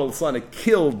Rahman al-San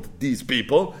killed these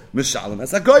people. Mishalem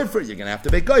as a goyfer. You're going to have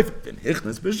to make goyfer. Then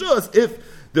hichnas b'shus. If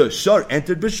the shark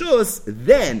entered b'shus,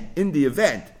 then in the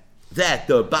event that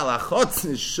the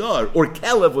balachotzer shar or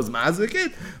kelev was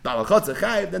mazikit, balachotzer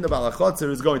chayiv, then the balachotzer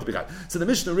is going to be chayiv. So the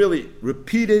Mishnah really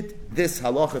repeated this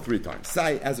halacha 3 times.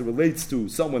 Say, as it relates to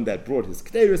someone that brought his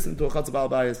k'teris into a chatzah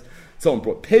balabayis, someone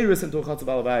brought Paris into a chatzah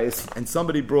balabayis, and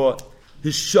somebody brought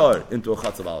his shar into a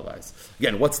chatzah balabayis.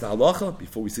 Again, what's the halacha?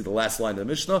 Before we see the last line of the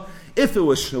Mishnah, if it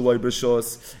was shaloi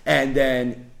b'shos and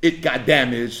then it got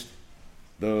damaged,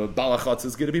 the balachotzer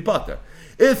is going to be pater.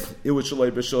 If it was shaloi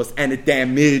b'shos and it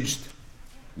damaged,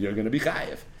 you're going to be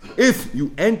chayiv. If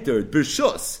you entered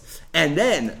b'shos and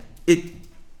then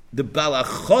the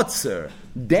balachotzer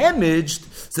damaged,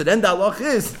 so then the halach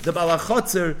is the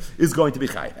balachotzer is going to be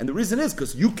chayiv. And the reason is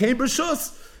because you came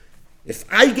b'shos. If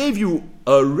I gave you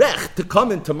a rech to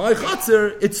come into my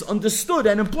chotzer, it's understood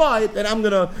and implied that I'm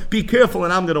going to be careful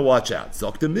and I'm going to watch out.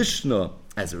 Zok the Mishnah,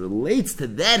 as it relates to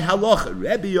that halacha,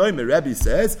 Rabbi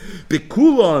says,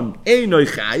 "Bekulam einoi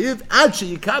chayiv ad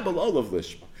sheyikabel olav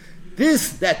lishma." This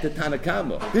that the Bava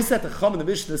Kama, this that the Chum and the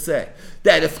Mishnah say,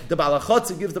 that if the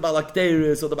balachotzer gives the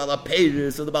balakteris or the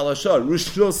balaperis or the balashar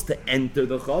rishus to enter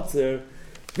the chotzer,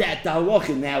 that the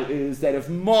halacha now is that if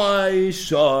my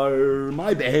shar,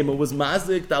 my behemoth was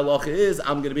mazik, the halacha is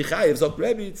I'm going to be chayiv. So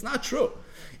Rebbe, it's not true.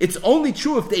 It's only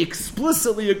true if they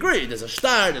explicitly agree. There's a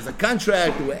shtar, there's a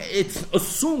contract. It's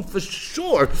assumed for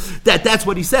sure that that's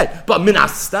what he said. But min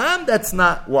hastam, that's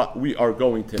not what we are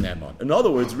going to name on. In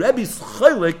other words, Rebbe's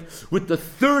chaylik with the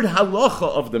third halacha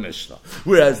of the Mishnah.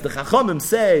 Whereas the Chachamim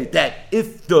say that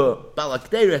if the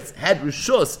balakteres had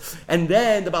rishus and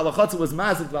then the balachotzer was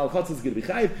mazik, the balachotzer is going to be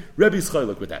chayiv, Rebbe's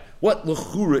chaylik with that. What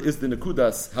l'chura is the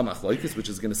nekudas hamachloikis, which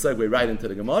is going to segue right into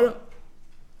the Gemara?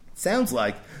 Sounds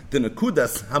like the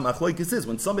nekudas hamachloikis is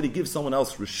when somebody gives someone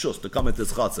else rishus to come into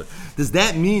his chatzar. Does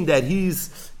that mean that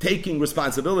he's taking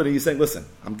responsibility? He's saying, listen,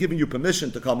 I'm giving you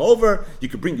permission to come over. You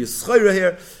can bring your schayra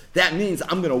here. That means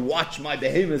I'm going to watch my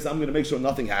behaviors. I'm going to make sure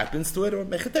nothing happens to it. Or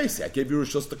mechatesi, I gave you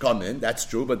rishus to come in. That's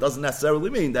true, but it doesn't necessarily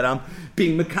mean that I'm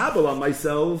being mekabel on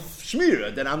myself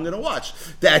shmira, that I'm going to watch,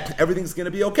 that everything's going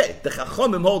to be okay. The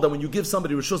chachamim hold that when you give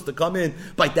somebody rishus to come in,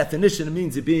 by definition, it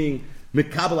means you're being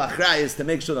Mikabel achrayis to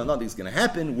make sure that nothing's going to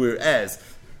happen, whereas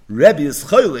Rebbe is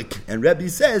cholik, and Rebbe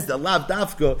says that lav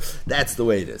dafka, that's the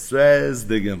way it is. Says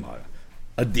the Gemara.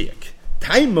 A dik.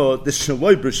 Taimo the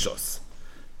shaloi b'shos.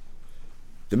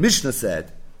 The Mishnah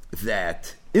said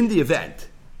that in the event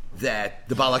that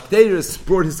the balakteris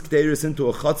brought his kteris into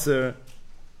a chotzer,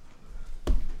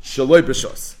 shaloi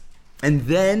b'shos, and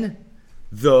then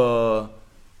the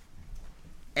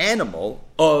animal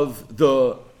of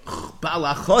the Baal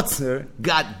HaChotzer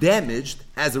got damaged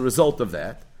as a result of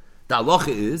that, the halacha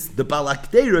is the Baal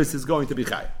HaKderos is going to be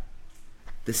chayav.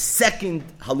 The second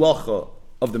halacha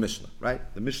of the Mishnah, right?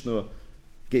 The Mishnah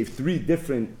gave 3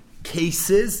 different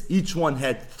cases. Each one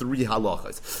had 3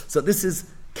 halachas. So this is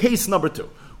case number 2,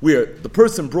 where the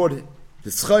person brought the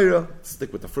schayra,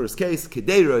 stick with the first case,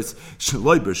 Kederos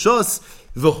Shaloi Bershos,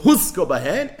 the Huska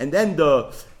Bahen, and then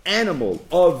the animal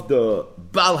of the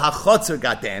Baal HaChotzer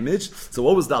got damaged. So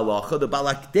what was the halacha? The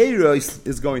Baal HaKderos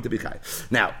is going to be chai.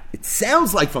 Now, it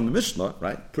sounds like from the Mishnah,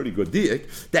 right, pretty good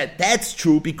diak, that that's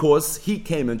true because he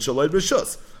came in Shaloi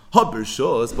Bershos.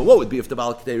 Habershos, but what would be if the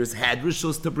Baal Kederos had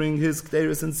Rishos to bring his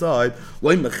Kederos inside?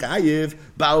 Loy Mechayiv,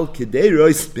 Baal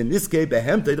Kederos, Beniske,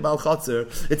 Behemte, the Baal Chotzer.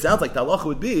 It sounds like the halacha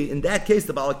would be, in that case,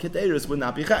 the Baal Kederos would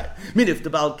not be Chayiv. I mean, if the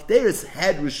Baal Kederos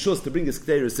had Rishos to bring his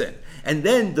Kederos in, and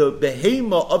then the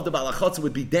Behema of the Baal Chotzer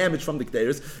would be damaged from the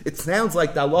Kederos, it sounds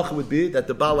like the halacha would be that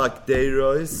the Baal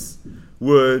Kederos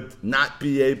would not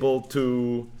be able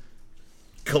to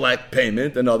collect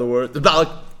payment. In other words, the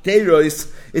Baal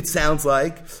Kederos, it sounds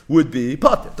like, would be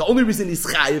pater. The only reason he's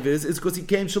chayiv is because he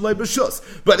came shaloi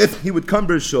b'shus. But if he would come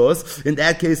b'shus, in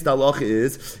that case, the halacha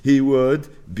is he would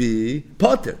be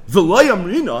pater. V'lo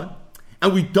yamrinon,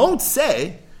 and we don't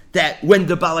say that when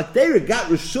the Baal Kederos got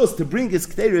rishus to bring his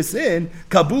Kederos in,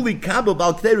 kabuli kabel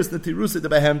Baal Kederos netirusa the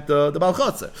behemta the Baal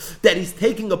Chotzer, that he's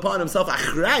taking upon himself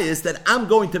achrayis that I'm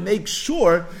going to make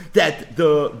sure that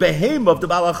the behem of the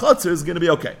Baal Chotzer is going to be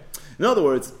okay. In other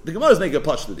words, the Gemara is making a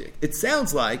pashtudik. It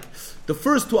sounds like the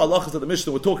first 2 halachas of the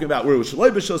Mishnah we're talking about where it was shaloi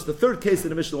b'shos. The third case in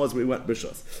the Mishnah was where he went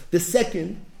b'shos. The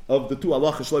second of the 2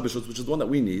 halachas shaloi b'shos, which is the one that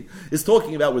we need, is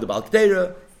talking about where the Baal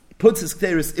Kederos puts his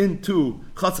Kederos into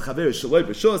chatzah chaveris shaloi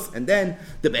b'shos, and then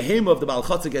the behema of the Baal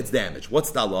Chotzer gets damaged.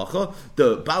 What's the halacha?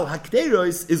 The Baal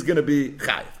HaKderos is going to be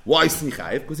chayiv. Why is he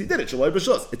chayiv? Because he did it shaloi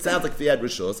b'shos. It sounds like if he had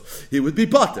b'shos, he would be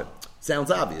pater.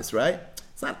 Sounds obvious, right?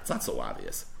 It's not so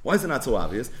obvious. Why is it not so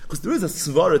obvious? Because there is a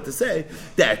svara to say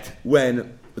that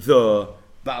when the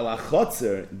Baal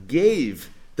HaChotzer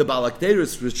gave the Baal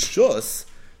HaKderos rishus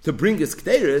to bring his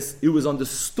Kederos, it was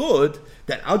understood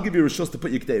that I'll give you rishus to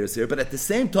put your Kederos here, but at the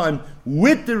same time,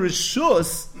 with the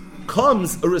rishus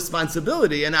comes a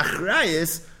responsibility, an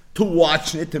achrayis, to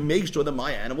watch it, to make sure that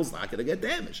my animal's not going to get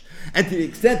damaged. And to the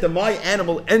extent that my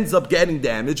animal ends up getting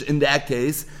damaged, in that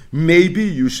case, maybe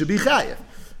you should be chayav.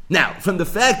 Now, from the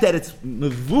fact that it's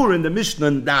mevur in the Mishnah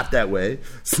not that way,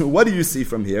 so what do you see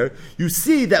from here? You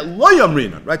see that lo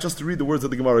yamrinan, right? Just to read the words of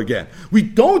the Gemara again. We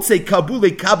don't say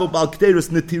kabule kabel Baal Kederos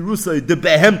netirusa de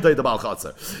behemta de Baal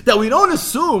Chotzer. That we don't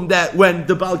assume that when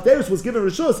the Baal Kederos was given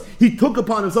rishus, he took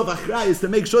upon himself achrayis to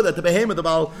make sure that the behemta of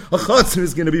Baal Chotzer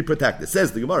is going to be protected.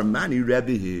 Says the Gemara, Mani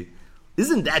Rebbe,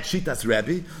 isn't that Shitas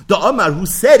Rebbe? The Amar who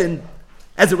said,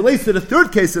 as it relates to the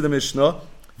third case of the Mishnah,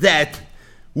 that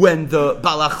when the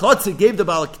Baal HaChotzer gave the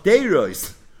Baal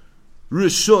Kederos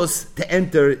rishus to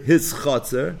enter his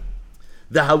chotzer,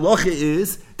 the halacha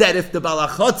is that if the Baal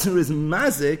HaChotzer is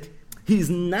mazik, he's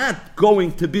not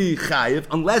going to be chayiv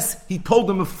unless he told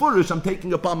him a furish, I'm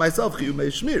taking upon myself chiyuv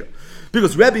me'ishmira.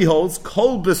 Because Rebbe holds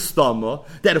kol bestama,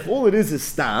 that if all it is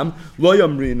stam, lo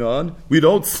yamrinon, we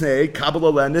don't say kabel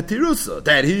alen netirusa,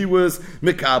 that he was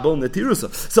mekabel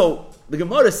netirusa. So the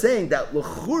Gemara is saying that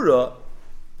l'chura,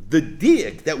 the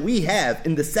diak that we have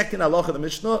in the second halacha of the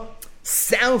Mishnah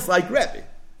sounds like Rebbe,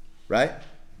 right?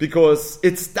 Because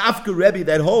it's Dafka Rebbe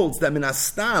that holds that min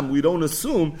astam we don't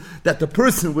assume that the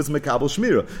person was mekabel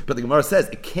shmira. But the Gemara says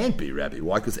it can't be Rebbe.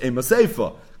 Why? Because ema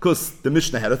seifa. Because the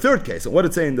Mishnah had a third case. And what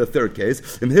did it say in the third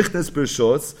case? Im hichnes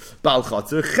b'rishos Baal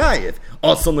Chotzer chayiv.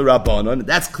 Also the Rabbanon.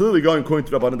 That's clearly going according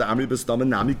to Rabbanon. The Amri b'stam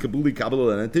nami kabuli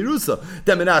kabel and tirusa.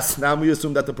 Then min astam we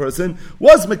assume that the person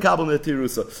was mekabel and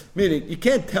tirusa. Meaning you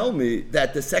can't tell me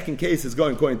that the second case is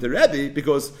going according to Rebbe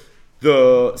because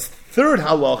the third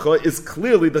halacha is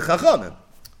clearly the Chachamim.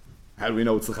 How do we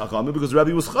know it's the Chachamim? Because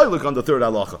Rebbe was chaylik on the third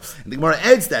halacha. And the Gemara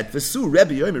adds that V'su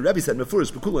Rebbe Yomer. Rebbe said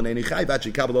Mefurish B'kulan Eini Chai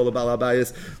Bachi Kabel Ola Bal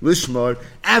Abayis Lishmar.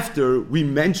 After we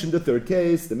mentioned the third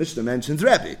case, the Mishnah mentions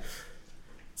Rebbe.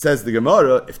 Says the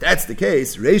Gemara, if that's the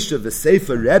case, Reisha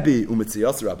v'Seifa Rebbe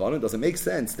u'Mitziyas Rabbanon, doesn't make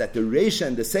sense that the Reisha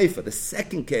and the Seifa, the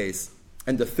second case,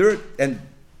 and the third, and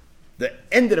the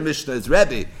end of the Mishnah is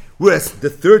Rebbe, whereas the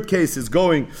third case is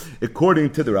going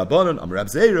according to the Rabbanon, Rab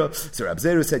Zera. So Rab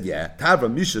Zera said, yeah,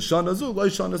 Tavra Misha Shanazu, Lo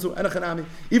Shanazu, Enachanami.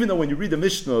 Even though when you read the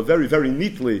Mishnah very, very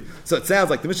neatly, so it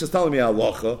sounds like the Mishnah is telling me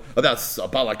halacha about a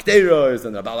Baal HaKderos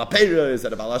and a Baal HaPeiros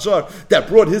and a Baal HaShar that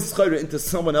brought his chayra into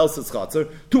someone else's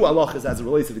chatzar. 2 halachas as it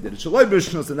relates if he did it Shaloi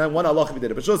B'Shus, and then 1 halacha if he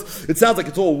did it B'Shus. It sounds like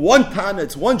it's all one time,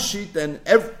 it's one sheet, and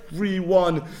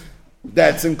everyone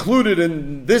that's included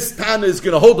in this Tana is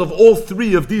going to hold of all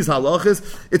three of these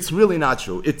halachas. It's really not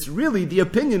true. It's really the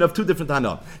opinion of two different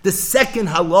Tana. The second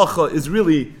halacha is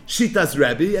really Shitas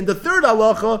Rebbe, and the third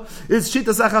halacha is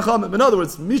Shitas HaChachamim. In other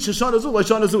words, Misha Shanazu,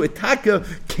 Shanazu, Itaka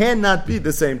cannot be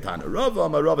the same Tana.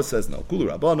 Rava says no. Kulu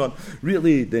Rabbanon.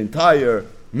 Really, the entire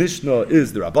Mishnah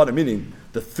is the Rabbanon, meaning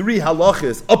the three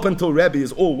halachas up until Rebbe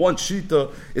is all one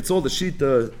shita. It's all the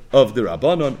shita of the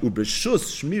Rabbanon. Ubreshus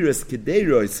shmiras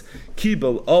kedeiros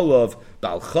kibel olav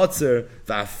bal chatzer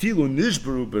va'afilu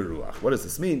nishbaru beruach. What does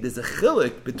this mean? There's a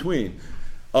chilik between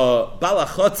bal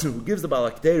chatzer who gives the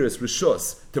bal kedeiros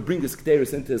rishus to bring his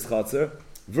kedeiros into his chatzer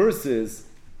versus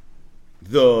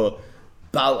the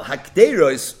Bal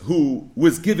Hakderos who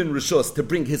was given rishus to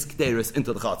bring his kedeiros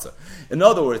into the chatzer. In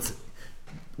other words,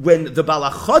 when the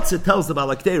Balachotzer tells the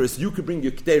Balakteris, you can bring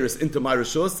your Kteris into my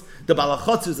Rishus, the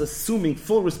Balachotzer is assuming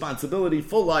full responsibility,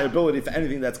 full liability for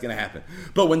anything that's going to happen.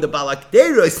 But when the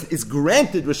Balakteris is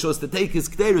granted Rishus to take his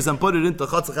Kteris and put it into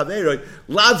Chotzer Chaveroi,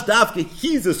 Lav Davke,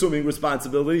 he's assuming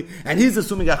responsibility, and he's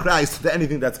assuming Achrayis for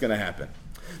anything that's going to happen.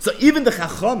 So even the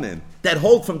Chachamim that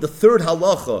hold from the third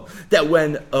halacha that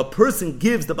when a person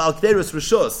gives the Balakteris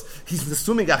Rishus, he's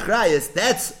assuming Achrayis,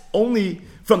 that's only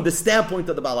from the standpoint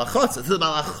of the Balachotzer. So the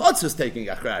Balachotzer is taking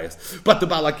Achrayas. But the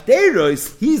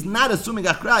Balakteros, he's not assuming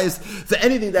Achrayas for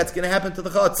anything that's going to happen to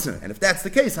the Chotzer. And if that's the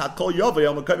case, as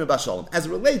it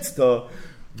relates to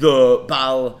the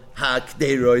Bal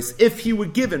HaKderos, if he were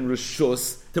given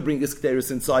Rishus to bring his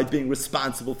Kteris inside, being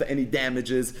responsible for any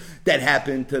damages that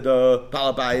happen to the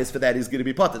Balabayas, for that he's going to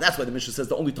be potter. That's why the Mishnah says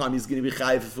the only time he's going to be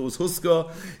chayiv if it was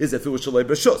Huska is if it was Shalei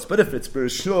B'Rishus. But if it's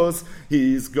B'Rishus,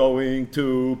 he's going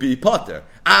to be potter.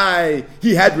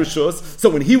 He had Rishus, so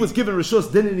when he was given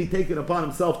Rishus, didn't he take it upon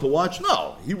himself to watch?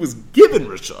 No, he was given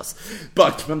Rishus.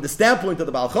 But from the standpoint of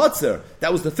the Baal Chotzer,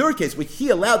 that was the third case, where he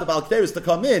allowed the Baal Kteris to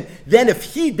come in, then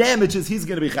if he damages, he's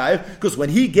going to be chayiv, because when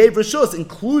he gave Rishus,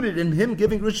 included in him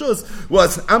giving Rishus,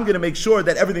 was, I'm going to make sure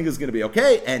that everything is going to be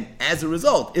okay, and as a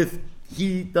result, if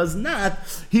he does not,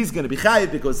 he's going to be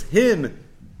chayiv, because him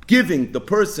giving the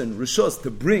person Rishus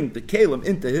to bring the Kalim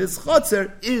into his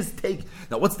Chotzer is take.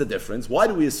 Now, what's the difference? Why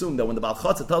do we assume that when the Baal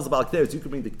Chotzer tells the Baal Kteris, you can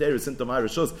bring the Kteris into my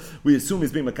Rishus, we assume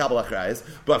he's being Makabal Achrayas,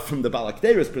 but from the Baal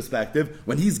Kteris perspective,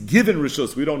 when he's given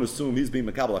Rishus, we don't assume he's being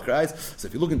Makabal Achrayas. So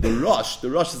if you look in the Rosh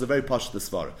is a very pashut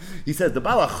svara. He says the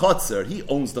Baal Chotzer, he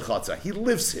owns the Chotzer, he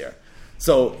lives here.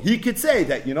 So he could say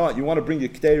that, you know what, you want to bring your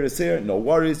Kteris here, no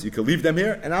worries, you can leave them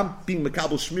here, and I'm being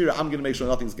Makabal Shmira, I'm going to make sure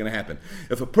nothing's going to happen.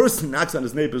 If a person knocks on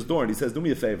his neighbor's door and he says, do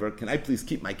me a favor, can I please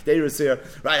keep my Kteris here?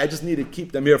 Right, I just need to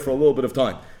keep them here for a little bit of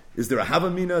time. Is there a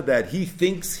Havamina that he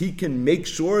thinks he can make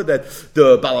sure that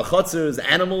the Balachotzer's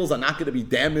animals are not going to be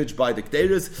damaged by the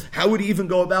Kteris? How would he even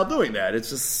go about doing that?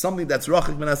 It's just something that's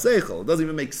Rachik min HaSeichel. It doesn't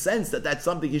even make sense that that's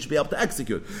something he should be able to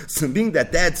execute. So being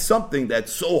that that's something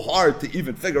that's so hard to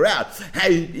even figure out, how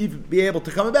you even be able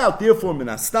to come about, therefore, min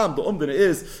hastam, the umdana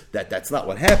is that that's not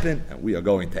what happened, and we are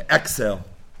going to exhale.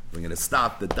 We're going to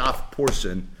stop the daf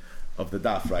portion of the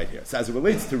daf right here. So as it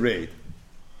relates to raid,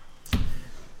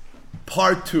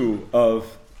 part 2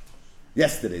 of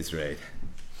yesterday's raid,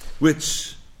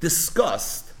 which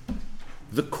discussed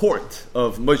the court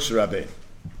of Moshe Rabbeinu.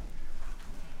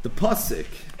 The pasuk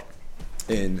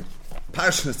in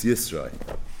Parshas Yisro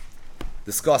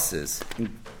discusses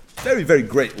in very, very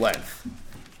great length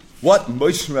what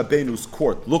Moshe Rabbeinu's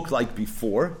court looked like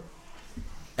before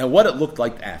and what it looked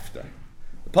like after.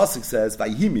 The pasuk says,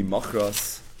 "Vayhi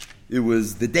machras." It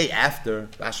was the day after.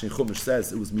 Rashi Chumash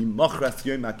says it was Mimachras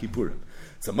Yom HaKippurim.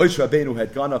 So Moshe Rabbeinu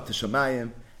had gone up to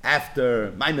Shemayim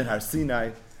after Maimed Har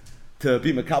Sinai to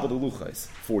be Mekabel the Luchos.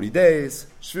 40 days,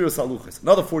 Shviros HaLuchos.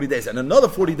 Another 40 days, and another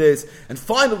 40 days, and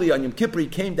finally on Yom Kippur he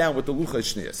came down with the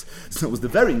Luchos Shnias. So it was the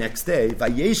very next day.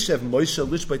 Vayeshev Moshe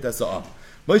Lishbeit HaSa'am.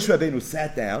 Moshe Rabbeinu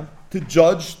sat down to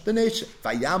judge the nation.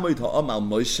 Vayamoid ha'am al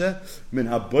Moshe min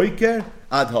ha'boiker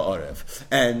ad ha'arev.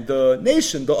 And the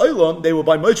nation, the Olam, they were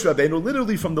by Moshe Rabbeinu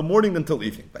literally from the morning until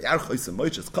evening. Vayarchois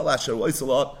Moshe's kol asher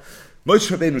oisalat.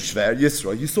 Moshe Rabbeinu Shver,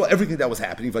 Yisro, he saw everything that was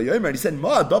happening. Vayomer, and he said,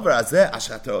 Ma davar azeh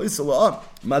asher ata oisalat.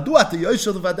 Madu ata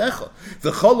yoshel vadecha.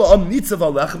 V'chol ha'am nitzav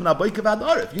alechem min ha'boiker ad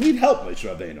ha'arev. You need help, Moshe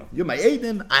Rabbeinu. You're my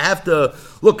Eidim. I have to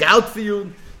look out for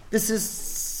you. This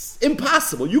is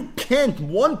impossible. You can't,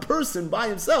 one person by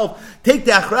himself, take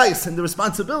the achrayus and the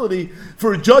responsibility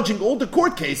for judging all the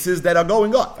court cases that are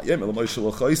going on. So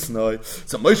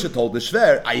Moshe told the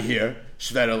Shver, I hear,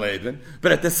 Shver Eleven,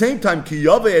 but at the same time, the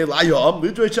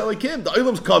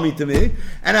Olam's coming to me,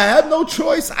 and I have no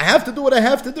choice. I have to do what I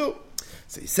have to do.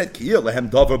 So he said,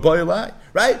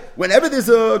 right? Whenever there's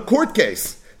a court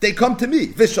case They come to me.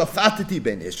 Vishafatati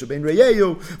ben Isha ben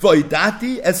Reyehu,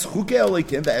 Voidati es Chuke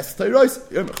Elikim ve'es Teiros.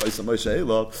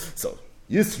 So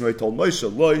Yisro told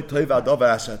Moshe, Loi Toiva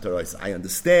Davar Asher Teiros. I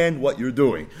understand what you're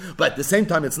doing, but at the same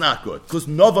time it's not good because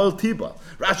Novel Tiba.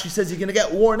 Rashi says you're going to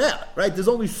get worn out, right? There's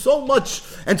only so much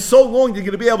and so long you're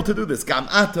going to be able to do this. Gam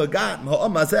Ata Gat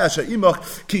Ma'am Azeh Asher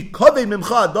Imach Ki Kovei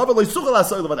Mimcha Davar Lo Yisuchel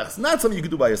Asay Levadach. It's not something you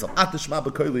can do by yourself. Ata Shma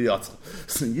B'Koili Yatzal.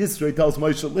 So Yisro tells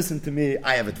Moshe, listen to me.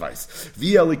 I have advice.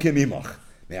 Vi Elikim Imach.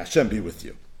 May Hashem be with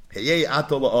you. Heyei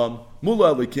Ata La'am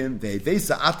Mula Elikim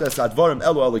Ve'Vesa Ata Sadvarim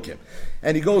Elo Elikim.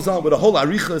 And he goes on with a whole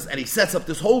arichas, and he sets up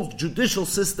this whole judicial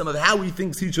system of how he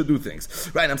thinks he should do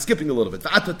things. Right, I'm skipping a little bit.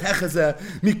 V'ato techazeh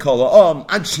mikol ha'am,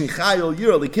 anshe chayil,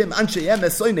 yir alikim, anshe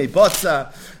yemes, soynei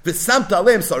botza, v'samta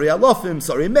aleim, sorry alofim,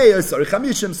 sorry meir, sorry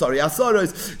chamishim, sorry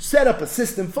asaros. Set up a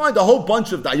system, find a whole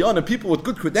bunch of dayanim, people with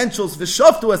good credentials,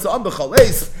 v'shoftu es ha'am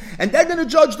b'chaleis, and they're going to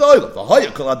judge the oil.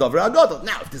 V'hoya kol ha'davar ha'gadol.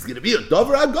 Now, if there's going to be a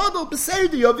davar ha'gadol,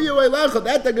 b'seidi, yaviyu eilecha,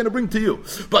 that they're going to bring to you.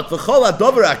 But v'chol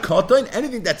ha'davar ha'katoin,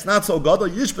 anything that's not so good, let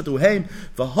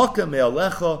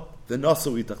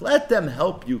them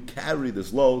help you carry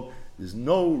this load. There's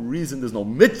no reason, there's no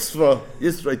mitzvah.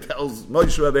 Yisrael tells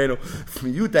Moshe Rabbeinu for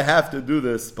you to have to do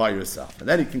this by yourself. And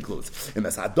then he concludes, if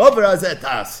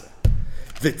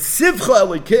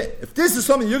this is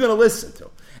something you're going to listen to,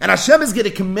 and Hashem is going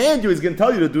to command you, He's going to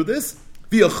tell you to do this,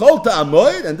 and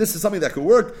this is something that could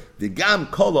work,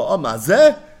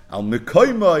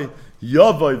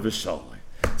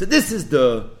 so this is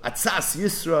the Atzas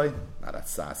Yisroi, not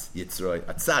Atzas Yitzroi,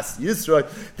 Atzas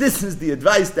Yisroi. This is the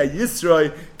advice that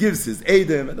Yisroi gives his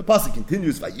Edom, and the pasuk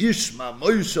continues, Vayishma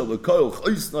Moshe l'kol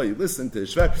choisnoi. Listen to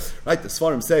Shver. Right, the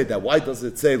Svarim say that. Why does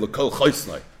it say l'kol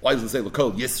choisnoi? Why does it say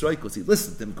l'kol Yisroi? Because he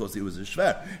listened to him, because he was a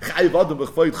Shver. Chayiv Adam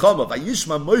b'chvoid chama.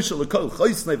 Vayishma Moshe l'kol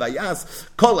choisnoi. Vayas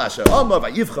kol asher ama.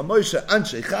 Vayivcha Moshe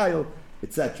anshe chayil,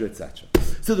 etc., etc.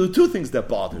 So there were two things that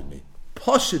bothered me.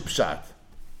 Pashit pshat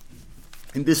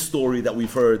in this story that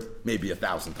we've heard maybe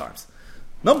 1,000 times.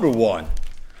 Number one,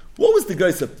 what was the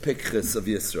Geis of Pikchas of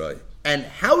Yisrael? And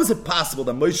how is it possible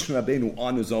that Moshe Rabbeinu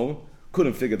on his own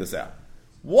couldn't figure this out?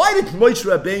 Why did Moshe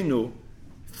Rabbeinu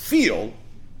feel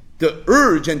the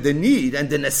urge and the need and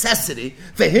the necessity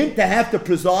for him to have to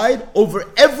preside over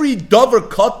every Dover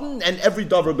Cotton and every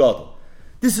Dover Gadol?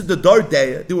 This is the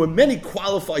Dardeya. There were many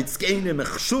qualified Skeinim and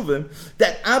Chshuvim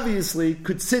that obviously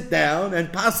could sit down and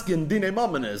paskin Dinei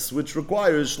Mamanis, which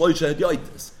requires Shloisha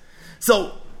Hedyotis.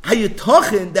 So,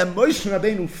 Hayatachin, that Moshe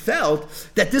Rabbeinu felt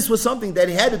that this was something that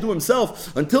he had to do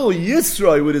himself until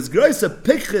Yisroi, with his grace of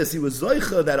Pikchis, he was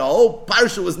Zoicha, that a whole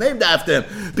parsha was named after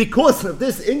him. Because of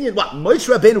this Indian, what? Moshe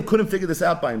Rabbeinu couldn't figure this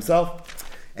out by himself.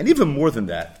 And even more than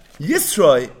that,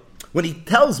 Yisroi, when he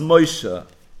tells Moshe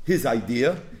his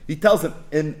idea, he tells him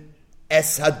in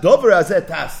Es Hadover Azeh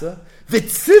Tasa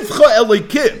V'tzivcha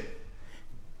Elikim.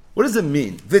 What does it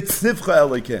mean? V'tzivcha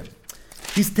Elikim.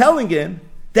 He's telling him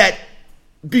that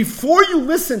before you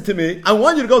listen to me, I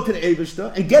want you to go to the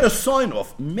Eivishter and get a sign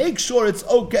off. Make sure it's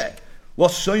okay.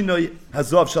 L'shoinoi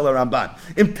Hazov Shel Ramban.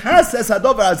 Im Tas Es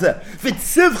Hadover Azeh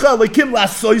V'tzivcha Elikim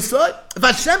L'Asoisai. If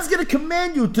Hashem's going to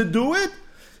command you to do it,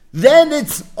 then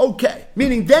it's okay.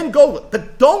 Meaning, then go.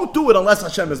 But don't do it unless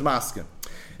Hashem is masking.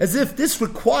 As if this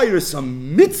requires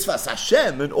some mitzvahs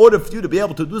Hashem in order for you to be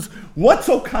able to do this. What's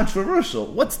so controversial?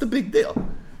 What's the big deal?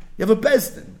 You have a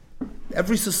Bezdin.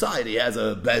 Every society has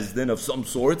a Bezdin of some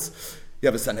sorts. You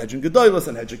have a Sanhedrin Gedolah,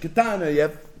 Sanhedrin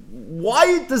Ketana.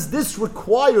 Why does this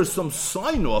require some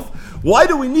sign-off? Why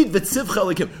do we need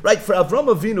V'tzivcha Elikim? Right, for Avram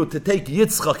Avinu to take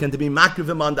Yitzchak and to be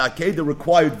Makivim on the Akedah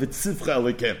required V'tzivcha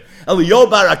Elikim. Eliyahu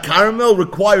bar HaKarmel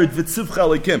required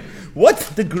V'tzivcha Elikim. What's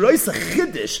the Grois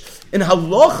Chiddush in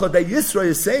Halacha that Yisro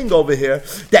is saying over here,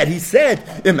 that he said,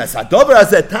 Im es hadover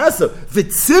hazeh tasa,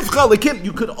 V'tzivcha Elikim,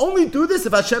 you could only do this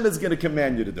if Hashem is going to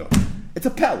command you to do it. It's a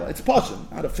pella, it's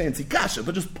pashim, not a fancy kasha,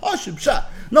 but just pashim pshat.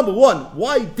 Number one,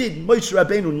 why did Moshe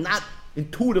Rabbeinu not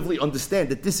intuitively understand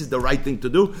that this is the right thing to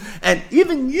do? And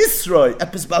even Yisro,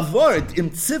 epis bavard, im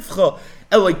tzivcha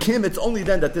Elikim, it's only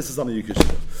then that this is something you could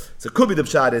do. So could be the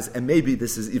pshat is, and maybe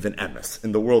this is even emes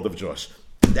in the world of Josh.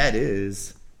 That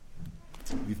is,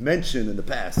 we've mentioned in the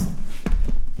past,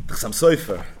 Chasam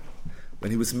Sofer, when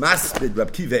he was maspid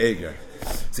Rab Kiva Eger.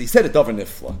 So he said a davar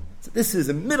nifla. So this is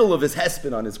the middle of his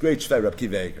hesped on his great shver Rab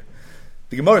Kiva Eger.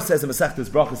 The Gemara says in Masechtas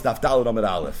Brachos Daf Daled Amud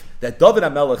Aleph that David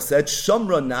HaMelech said,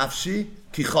 Shamra nafshi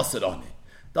ki chased ani.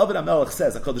 David HaMelech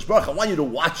says, HaKadosh Baruch, I want you to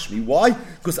watch me. Why?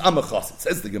 Because I'm a chassid.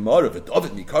 Says the Gemara,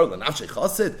 David mikar l'nafshi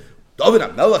chassid. David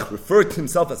HaMelech referred to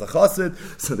himself as a chassid.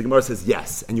 So the Gemara says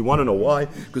yes. And you want to know why?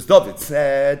 Because David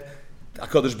said,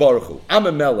 HaKadosh Baruch Hu, I'm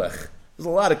a melech.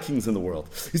 There's a lot of kings in the world.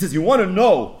 He says, you want to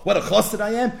know what a chassid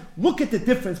I am? Look at the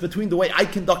difference between the way I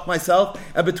conduct myself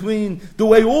and between the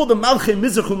way all the Malchei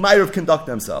Mizrach u'Ma'ariv conduct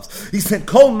themselves. He said,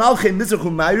 Kol Malchei Mizrach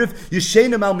u'Ma'ariv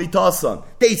yishenim al mitasan.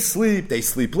 They sleep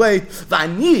late.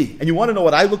 V'ani, and you want to know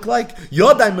what I look like?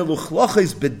 Yodai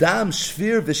meluchloches bedam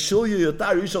shvir v'shilya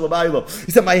yotar yishal abaylo.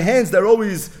 He said, my hands, they're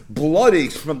always bloody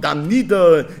from dam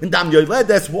nida and dam yoyled.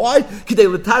 That's why?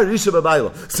 Kidei l'tar yishal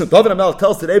abaylo. So David HaMelech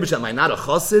tells to Rebbe, am I not a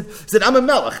chassid? He said, I'm a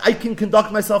melech. I can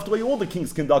conduct myself the way all the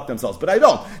kings conduct themselves, but I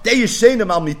don't. They yishenim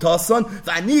al mitasan,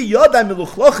 v'ani yodai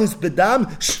meluchloches bedam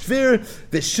shvir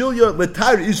v'shilya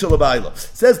l'tar yishal abaylo.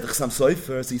 Says the Chassam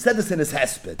Sofer, so he said this in his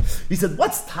hesped. He said,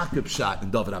 what's takib shot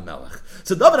in David HaMelech?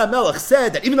 So David HaMelech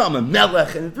said that even though I'm a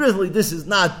melech, and really this is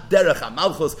not derech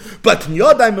HaMalchus, but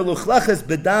yodai meluchleches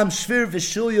bedam shvir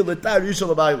v'shilya l'tar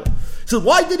yishal abaylo. So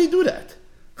why did he do that?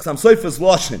 Chassam Sofer's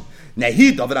lashon.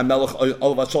 Nehi David HaMelech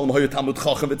olav shalom hoyu talmud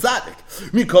chacham v'tzadik.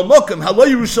 Mikol mokem halo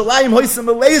Yerushalayim hoysem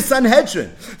aleis Sanhedrin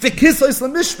v'kisois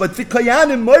lemishpat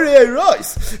v'kayanim morei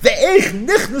erois v'eich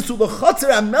nichnesu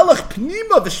l'chatzer HaMelech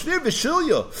pnima v'shvir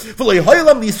v'shilya v'lo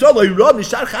yehoylam l'Yisrael lo yirah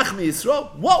mishar chachmei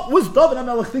Yisrael. What was David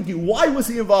HaMelech thinking? Why was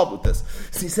he involved with this?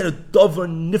 So he said a davar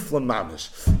nifla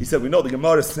mamish. He said, we know the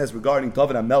Gemara says regarding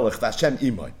David HaMelech v'Hashem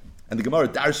imay. And the Gemara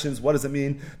darshins, what does it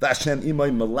mean? V'Hashem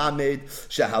imay melamed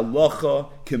shehalacha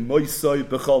kemoisoi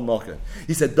b'chol makom.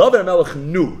 He said, David HaMelech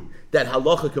knew that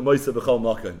halacha kemoisoi b'chol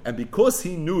makom. And because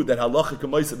he knew that halacha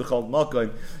kemoisoi b'chol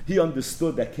makom, he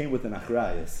understood that came with an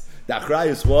achrayus. The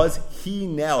achrayus was, he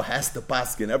now has to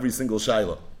paskin every single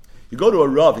shiloh. You go to a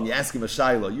Rav and you ask him a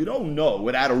shiloh, you don't know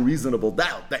without a reasonable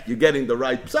doubt that you're getting the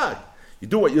right psak. You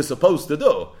do what you're supposed to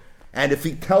do. And if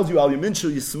he tells you al yamin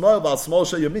shel yismael al small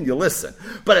shel yamin, you listen.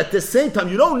 But at the same time,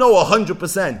 you don't know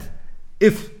 100%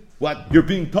 if what you're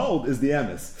being told is the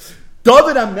emes.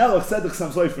 David HaMelech said the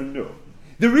Chassam Sofer knew.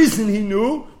 The reason he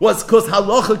knew was because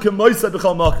halacha kemoisa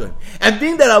b'chol makom. And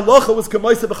being that halacha was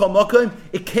kemoisa b'chol makom,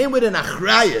 it came with an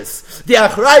achrayus. The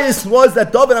achrayus was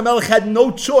that David HaMelech had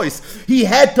no choice. He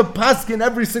had to paskin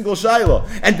every single shiloh.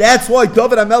 And that's why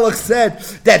David HaMelech said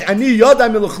that ani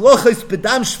yodai meluchloches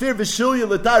bedam shvir v'shilya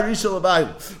l'tar yishal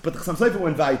abaylo. But the Chassam Sofer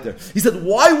went weiter. He said,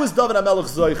 why was David HaMelech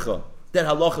zoicha that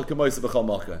halacha kemoisa b'chol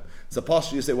makom? So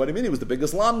Pasha, you say, what do you mean? He was the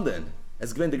biggest lamdan.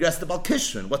 As going to guess about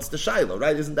Kishrin, what's the Shiloh,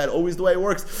 right? Isn't that always the way it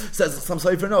works? Says some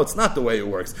Sefer, no, it's not the way it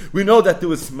works. We know that there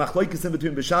was machlokes in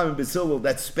between Bisham and Basil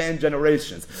that spanned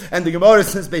generations. And the Gemara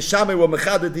says Beishamai were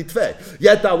mechaded ditvei.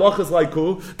 Yet the halacha is like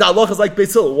who? The halacha is like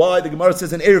Basil. Why? The Gemara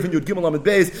says in Erev and Yud Gimel Amid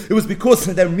Beis, it was because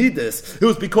of their midas. It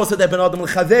was because of their Ben Adam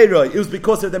l'Chaveiroi. It was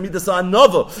because of their midas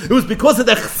ha'anova. It was because of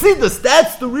their chsidus.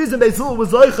 That's the reason Basil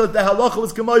was zoicha, the halacha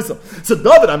was kemoisa. So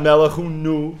David HaMelech, who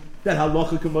knew that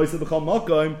halacha kemoisa b'chol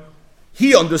makom,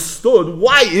 he understood,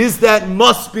 why is that?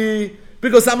 Must be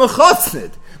because I'm a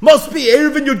chassid. Must be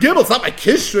Erev and Yud Gimel. It's not my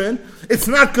Kishrin. It's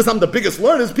not because I'm the biggest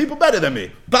learner. There's people better than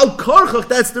me. Bal Korchach,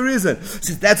 that's the reason.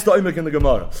 See, that's the Oimek in the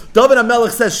Gemara. David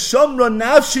HaMelech says, Shomra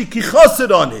nafshi ki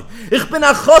chassid ani. Ich bin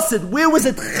a chassid. Where was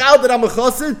it chal that I'm a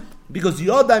chassid? Because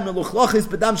Yodai meluchloches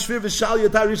bedam shvir v'shal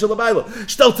yotar yishal abaylo.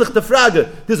 Stellt sich the Frage,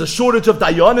 there's a shortage of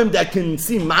dayanim that can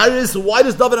see maris, so why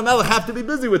does David HaMelech have to be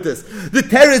busy with this? The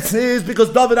teretz is because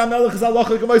David HaMelech is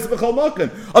halacha kemoisa b'chol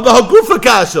makom. Aber hagufa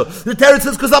kasha. The teretz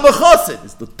is because I'm a chassid.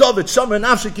 It's the David Shomer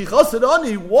nafshi ki chassid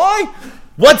ani. Why?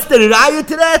 What's the raya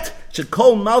to that?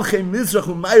 Shekol malchei mizrach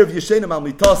u'mayrav yeshenim al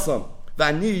mitasam. This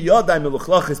is what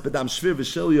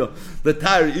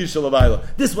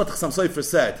Chassam Sofer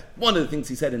said. One of the things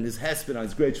he said in his hesped on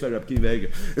his great Shver Reb Kiva Eger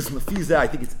is Mefizeh, I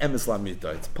think it's Emes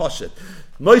Lamita, it's Poshet.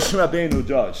 Moshe Rabbeinu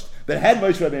judged, but had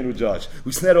Moshe Rabbeinu judged,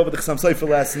 we snared over the Chassam Sofer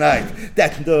last night,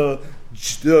 that the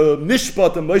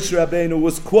mishpat of Moshe Rabbeinu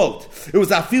was, quote, it was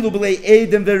afilu b'lei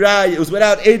edim v'raya, it was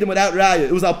without edim, without raya,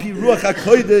 it was al pi ruach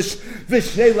hakodesh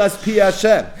v'sheilas pi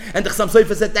Hashem. And the Chassam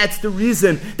Sofer said that's the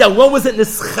reason that when was it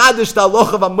nischadish the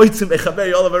halacha of amoitzim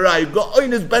echaver olav raya,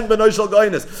 go'oines ben benoishal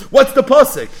go'oines. What's the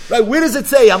pasuk? Right, where does it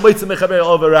say amoitzim echaver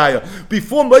olav raya?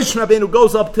 Before Moshe Rabbeinu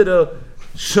goes up to the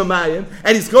Shemayim,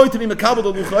 and he's going to be Mekabel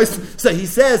the Luchos. So he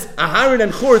says, Aharon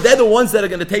and Chur, they're the ones that are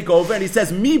going to take over. And he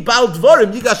says, Mi Bal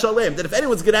Dvarim Yigash Shalem. That if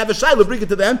anyone's going to have a Shiloh, bring it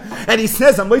to them. And he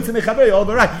says, I'm waiting to Mechaber all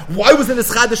the right. Why was it a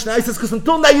Schadish Naisis? Because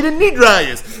until now you didn't need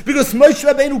Rayas. Because Moshe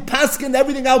Rabbeinu paskin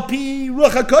everything al Pi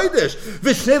Ruach HaKodesh.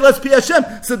 V'shnei Pi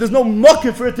Hashem. So there's no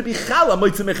mocker for it to be Chala.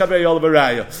 Moitzim Mechaber all the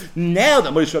Raya. Now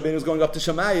that Moshe Rabbeinu is going up to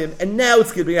Shemayim, and now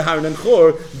it's going to be Aharon and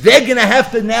Chur, they're going to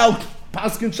have to now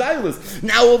paskin shilas.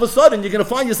 Now all of a sudden you're going to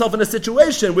find yourself in a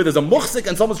situation where there's a muchzik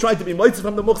and someone's trying to be moitzah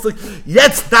from the muchzik.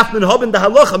 Yet dafmin hoben the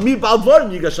halacha mi bal dvarim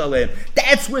yigash aleim.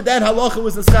 That's where that halacha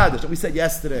was established. And we said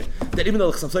yesterday that even though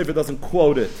the Chassam Sofer doesn't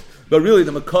quote it, but really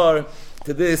the Makar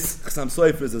to this Chasam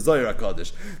Sofer is the Zohar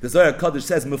HaKadosh. The Zohar HaKadosh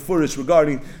says Mefurish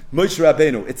regarding Moshe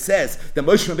Rabbeinu. It says that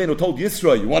Moshe Rabbeinu told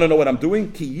Yisrael, you want to know what I'm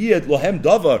doing? Ki yiyad lohem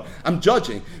davar. I'm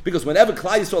judging. Because whenever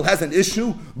Klal Yisrael has an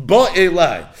issue,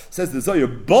 ba'elai. Says the Zohar,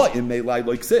 ba'im elai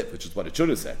like sif, which is what it should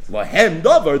have said. Lohem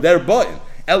davar, they're ba'im.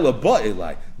 Ela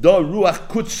ba'elai. Da ruach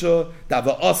kutsha, da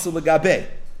va'asa l'gabeh.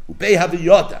 Ubei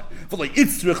haviyata. When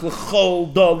Moshe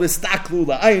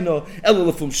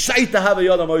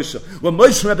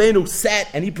Rabbeinu sat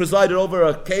and he presided over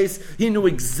a case, he knew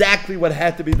exactly what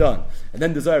had to be done. And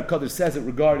then the Zohar HaKadosh says it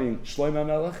regarding Shlomo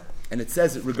HaMelech, and it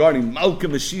says it regarding Malka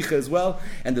Mashiach as well.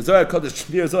 And the Zohar HaKadosh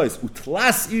clears us,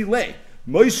 Utlas ilei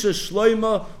Moshe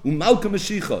Shlomo u'Malka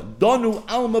Mashiach Donu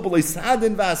Alma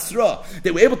b'leisadin v'asra.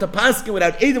 They were able to paskin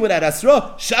without Edom, without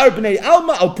Asra. Shar b'nei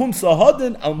Alma al pum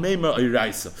sahadin al meimer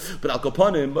oiraisa. But al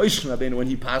kapanim Moshe Rabbeinu, when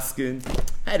he paskin,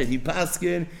 how did he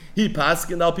paskin? He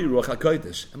paskin al pi Ruach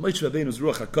HaKodesh. And Moshe Rabbeinu's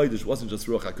Ruach HaKodesh wasn't just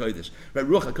Ruach HaKodesh. Right?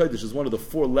 Ruach HaKodesh is one of the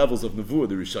 4 levels of Nevuah,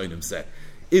 the Rishonim said.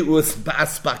 It was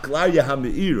Ba'aspaklarya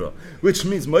HaMe'ira, which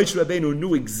means Moshe Rabbeinu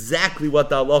knew exactly what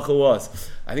the halacha was.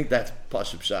 I think that's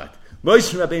Pashut Pshat.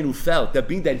 Moshe Rabbeinu felt that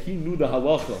being that he knew the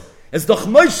halacha, as doch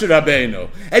Moshe Rabbeinu,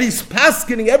 and he's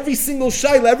paskening every single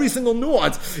shayla, every single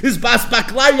nuance, is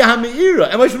Ba'aspaklarya HaMe'ira,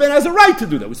 and Moshe Rabbeinu has a right to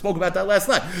do that. We spoke about that last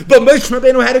night. But Moshe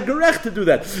Rabbeinu had a gerech to do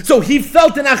that. So he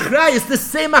felt an achrayus, the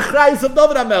same achrayus of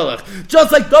David HaMelech.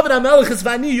 Just like David HaMelech is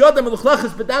Vani Yodam Eluchlach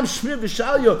is Bedam Shmir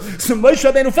V'Shalyo. So Moshe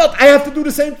Rabbeinu felt, I have to do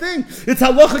the same thing. It's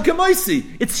halacha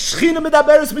k'moisi. It's Shechina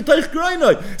Medaberes Mitoich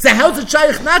Groinoi. So how's it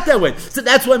shaykh not that way? So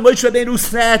that's why Moshe Rabbeinu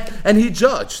sat and he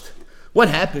judged. What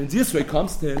happens? Yisrei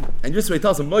comes to him, and Yisrei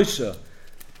tells him, Moshe,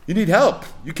 you need help.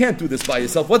 You can't do this by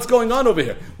yourself. What's going on over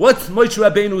here? What's Moshe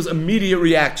Rabbeinu's immediate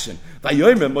reaction?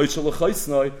 Moshe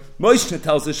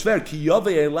tells the Shver, Ki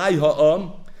yavei elai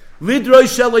ha'am, lidroi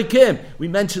shelikim. We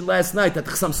mentioned last night that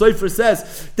Chasam Sofer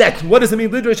says that, what does it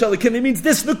mean, lidroi shelikim? It means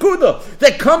this nekuda.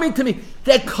 They're coming to me.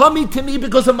 They're coming to me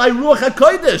because of my Ruach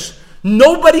HaKodesh.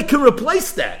 Nobody can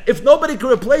replace that. If nobody can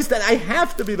replace that, I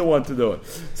have to be the one to do it.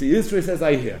 See, Yisrei says,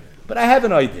 I hear. But I have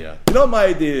an idea. You know what my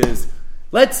idea is?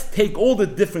 Let's take all the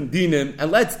different dinim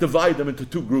and let's divide them into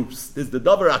 2 groups. There's the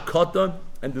Davar HaKatan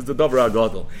and there's the Davar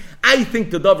HaGadol. I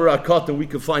think the Davar HaKatan we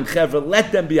can find Chevra,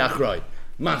 let them be Achrei.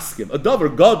 Maskim. A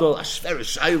Davar Gadol, a Shver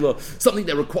Shayla, something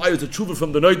that requires a tshuva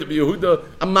from the Noid of Yehuda,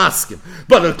 a Maskim.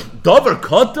 But a Davar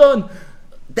Katan,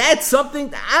 that's something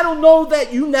that I don't know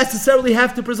that you necessarily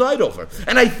have to preside over.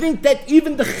 And I think that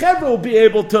even the Chevra will be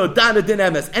able to dan a din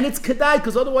emes. And it's kedai,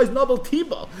 because otherwise Nobel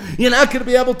Tiba, you're not going to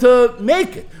be able to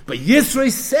make it. But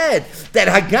Yisrei said that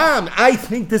Hagam, I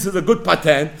think this is a good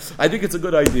patent. I think it's a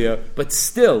good idea. But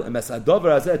still, the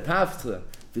Eibush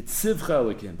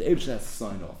has to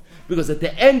sign off. Because at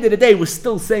the end of the day, we're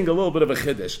still saying a little bit of a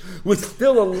chiddush. We're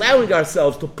still allowing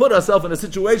ourselves to put ourselves in a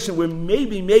situation where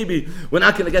maybe we're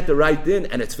not going to get the right din,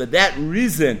 and it's for that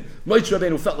reason Moshe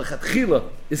Rabbeinu felt like chatchila,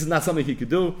 this is not something he could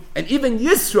do. And even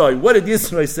Yisroi, what did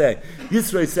Yisroi say?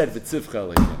 Yisroi said,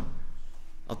 "V'tzivcha aleichem."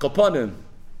 Al kapanim.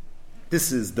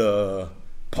 This is the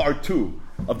part 2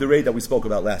 of the raid that we spoke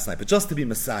about last night. But just to be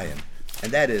Messiah,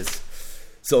 and that is,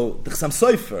 so the Chasam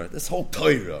Sofer, this whole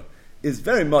Torah, is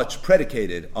very much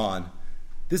predicated on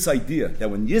this idea that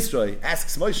when Yisroi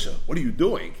asks Moshe, what are you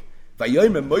doing? And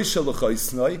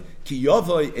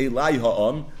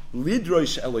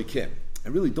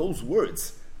really those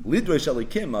words, Lidrosh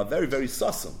Elikim, are very, very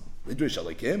sussum. Lidrosh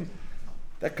Elikim,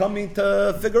 they're coming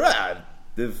to figure out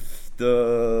the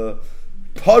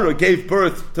Parah gave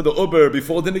birth to the Uber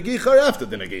before the Negicha or after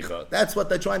the Negicha. That's what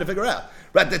they're trying to figure out.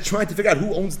 Right? They're trying to figure out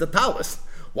who owns the talus.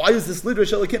 Why is this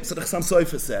Lidrosh Elikim? So the Chasam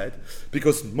Sofer said,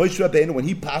 because Moshe Rabbeinu, when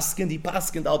he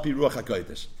paskined al pi Ruach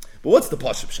HaKodesh. But what's the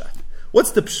Pashut Pshat?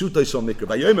 What's the Pshutay Shal Mikra?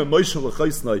 Vayomer Moshe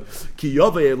l'chaisnoi ki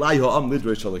yavei elai ha'am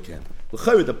Lidrosh Elikim.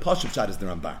 L'chayr, the Pashut Pshat is the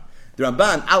Ramban. The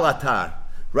Ramban al Atar,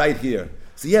 right here.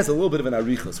 So he has a little bit of an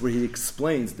arichos where he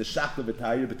explains the Shachla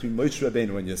V'Tayir between Moshe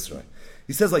Rabbeinu and Yisroi.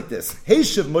 He says like this: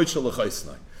 Heishav Moshe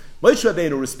l'chaisnoi. Moshe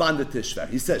Rabbeinu responded to Shver.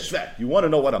 He said, Shver, you want to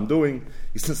know what I'm doing?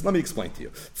 He says, let me explain to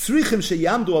you.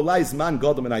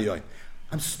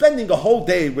 I'm spending a whole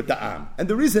day with the Am. And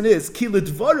the reason is,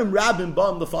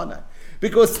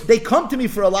 because they come to me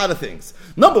for a lot of things.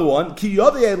 Number one, they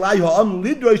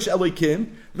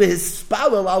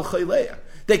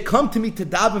come to me to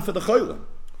daven for the cholim.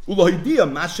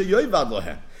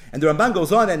 And the Ramban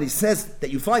goes on and he says that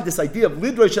you find this idea of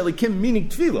Lidrosh Elikim meaning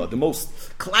Tefillah. The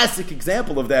most classic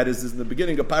example of that is in the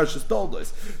beginning of Parashas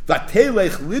Toldos.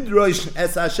 Vatelech Lidrosh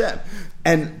Es Hashem.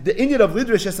 And the inyan of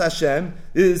Lidrosh Es Hashem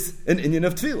is an inyan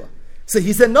of Tefillah. So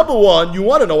he said, number one, you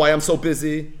want to know why I'm so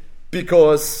busy?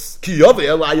 Because they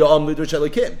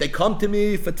come to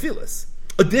me for tefillas.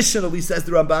 Additionally, says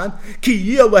the Ramban,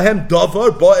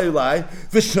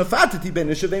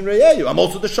 I'm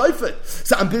also the shofet,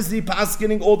 so I'm busy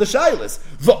paskening all the shaylas.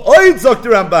 V'oid zok the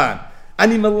Ramban,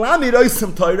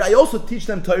 I also teach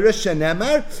them Torah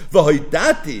shenemar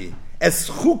v'hoidati es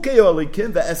chukei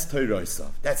olikim ve'es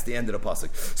toirosav. That's the end of the pasuk.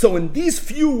 So in these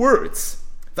few words,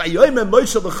 Vayomer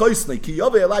Moshe b'choisnei ki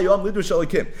yovei elai yom lidu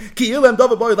shalikim ki ilem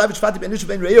davar boy lavish fati ben ish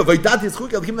ben reyo v'hoidati es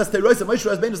chukei olikim ve'es toirosav. Moshe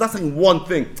Rabbeinu is not saying one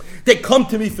thing. They come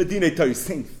to me for dinei Torah. He's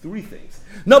saying three things.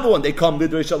 Number one, they come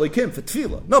lidrei shalikim for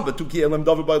tefillah. Number two, ki elam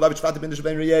davar boy lavish fati ben ish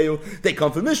ben reyo. They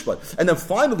come for mishpat. And then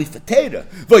finally for Torah.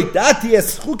 V'hoidati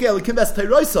es chukei olikim ve'es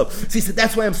toirosav. So he said,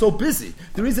 that's why I'm so busy.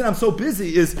 The reason I'm so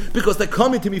busy is because they're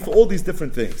coming to me for all these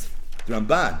different things. The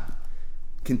Ramban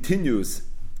continues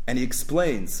and he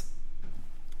explains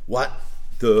what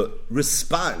the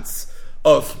response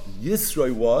of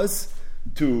Yisro was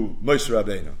to Moshe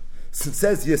Rabbeinu. So it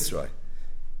says Yisro,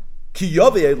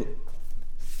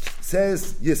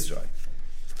 says Yisro,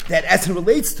 that as it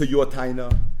relates to your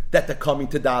taina, that they're coming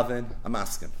to daven, I'm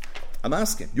asking.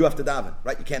 You have to daven,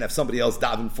 right? You can't have somebody else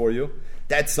daven for you.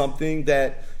 That's something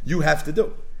that you have to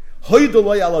do.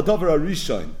 Hoydoloi ala davar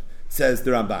arishon, says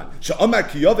the Ramban. Sha'amar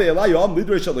ki yovei elai yom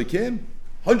lidrei shalikim.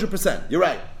 100%. You're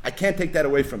right. I can't take that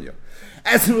away from you.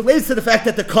 As it relates to the fact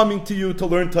that they're coming to you to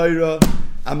learn Torah,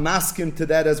 I'm asking to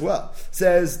that as well.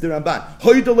 Says the Ramban.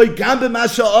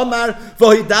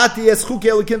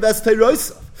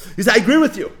 He said, I agree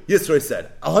with you. Yisro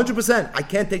said, 100%. I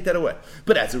can't take that away.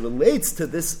 But as it relates to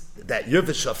this, that you're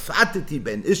the shafatiti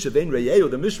ben isha ben reyehu,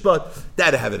 the mishpat,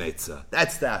 that I have an eitzah.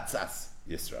 That's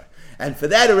Yisro. And for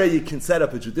that already you can set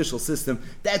up a judicial system.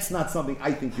 That's not something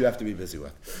I think you have to be busy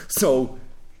with. So,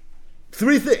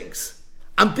 three things.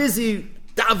 I'm busy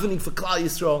davening for Klal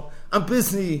Yisrael. I'm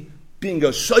busy being a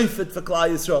shofet for Klal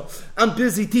Yisrael. I'm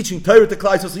busy teaching Torah to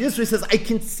Klal Yisrael. So Yisrael says, I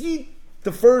can see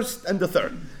the first and the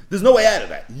third. There's no way out of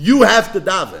that. You have to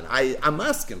daven. I'm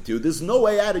asking to you, there's no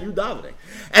way out of you davening.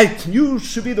 And you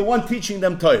should be the one teaching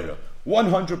them Torah.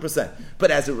 100%. But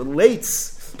as it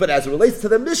relates to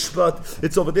the mishpat,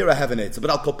 it's over there I have an eitzah. But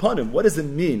I'll call him. What does it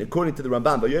mean according to the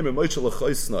Ramban?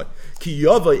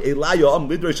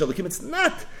 It's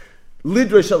not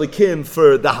lidrei shalikim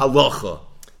for the halacha.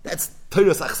 That's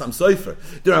Torah Achsam Sofer.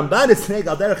 The Ramban is saying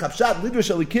al derech hapshat lidrei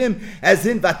shalikim as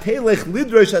in vatelech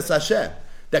lidrei shas Hashem.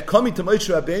 They're coming to Moshe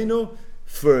Rabbeinu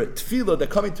for tefillah. They're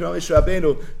coming to Moshe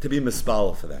Rabbeinu to be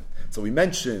mispal for them. So we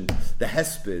mentioned the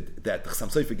hesped that Achsam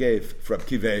Sofer gave for Reb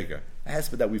Kiva Eger. A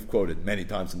hesped that we've quoted many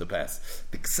times in the past.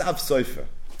 The Ksav Sofer,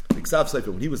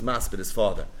 when he was masped his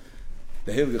father,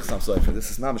 the Heilige Chasam Sofer, this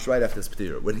is mamish right after his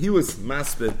P'tira. When he was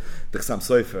masped the Chasam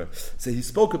Sofer, so he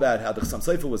spoke about how the Chasam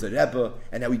Sofer was a Rebbe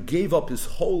and how he gave up his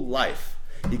whole life.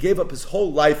 He gave up his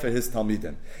whole life for his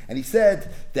Talmidim. And he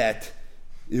said that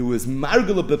it was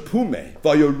Margala Bepume,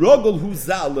 Vayorogol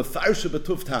Huzal Lefarsha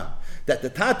Betuftan. That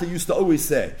the Tata used to always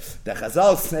say, that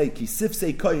Chazal say, Ki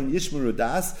sifsei koyin yishmeru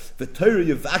das, v'toyru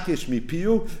yevakish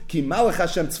mipiyu, ki malach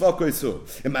Hashem tzvah koisu.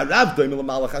 Im arav doim el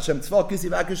malach Hashem tzvah kis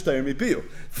yevakish toyru mipiyu.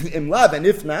 Im lav, and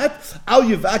if not, al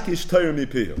yevakish toyru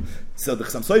mipiyu. So the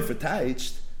Chasam Sofer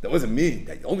teached, that doesn't mean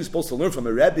that you're only supposed to learn from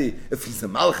a Rebbe if he's a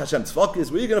Malach Hashem Tzvakis.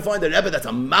 Where are you going to find a Rebbe that's a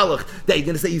Malach, that you're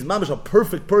going to say he's mamish a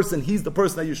perfect person, he's the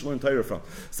person that you should learn Torah from?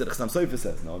 So the Chasam Sofer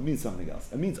says, no, it means something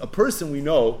else. It means a person we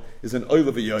know is an oil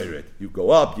of a yored. You go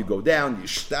up, you go down, you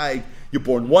steig, you're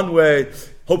born one way,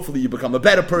 hopefully you become a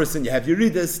better person, you have your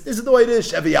readers. This is the way it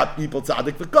is. Sheviyat people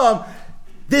tzaddik v'kam.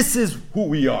 This is who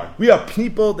we are. We are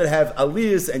people that have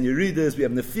aliyahs and yeridas. We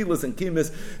have nefilas and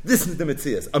kimis. This is the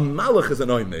metzias. A malach is an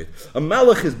oimed. A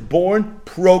malach is born,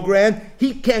 programmed.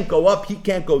 He can't go up. He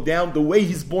can't go down. The way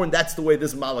he's born, that's the way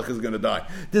this malach is going to die.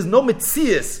 There's no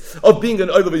metzias of being an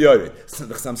oil of a yored. So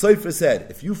the Chasam Sofer said,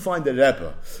 if you find a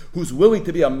rebbe who's willing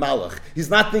to be a malach, he's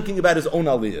not thinking about his own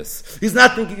aliyahs. He's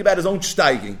not thinking about his own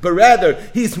steiging, but rather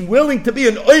he's willing to be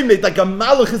an oimed, like a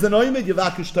malach is an oimed.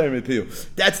 Yevakish Torah mipiyu.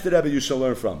 That's the rebbe you shall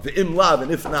learn from. V'im lav,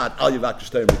 and if not, al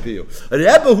yevakish Torah mipiyu. A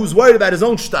rebbe who's worried about his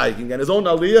own steiging and his own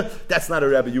aliyah, that's not a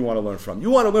rebbe you want to learn from. You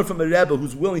want to learn from a rebbe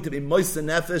who's willing to be moist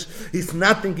nefesh. He's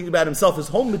not thinking about himself. His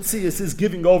whole mitzias is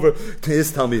giving over to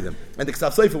his talmidim. And the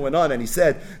Ksav Sofer went on and he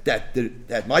said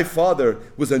that my father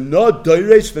was a no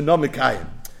doiresh v'no mekayim.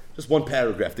 Just one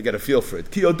paragraph to get a feel for it.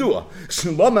 Ki yodua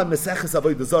shlama meseches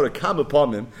avodah zarah kam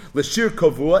upamim l'shir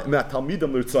kavua im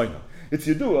talmidim l'rtzoyna. It's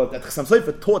Yedua that Chasam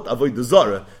Sofer taught Avodah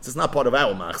Zarah. It's not part of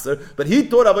our machzer, but he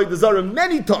taught Avodah Zarah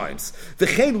many times.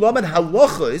 V'chein lamed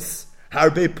halachos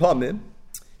harbe pamim.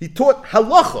 He taught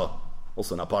halacha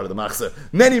also not part of the machzor,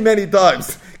 many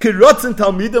times. Kirotzen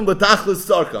Talmidim l'tachlis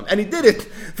sarkam. And he did it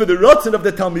for the rotzen of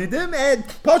the Talmidim, and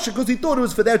partially because he thought it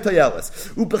was for their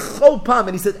tayelas. Ubechol pam,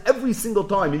 and he said every single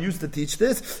time he used to teach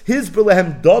this, his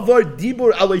b'lehem davar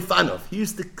dibur alefanov. He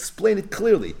used to explain it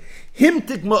clearly.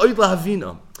 Himtik ma'od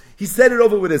lahavina. He said it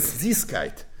over with his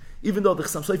ziskite, even though the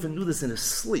Chassam Sofer knew this in his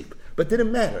sleep. But it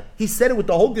didn't matter. He said it with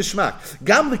the whole geschmack.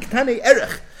 Gam l'ktanei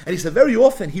erech. And he said very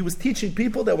often he was teaching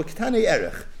people that were ktanei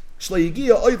erech.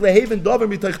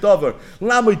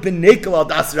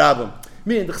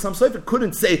 Meaning the Chassam Sofer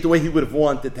couldn't say it the way he would have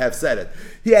wanted to have said it.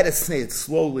 He had to say it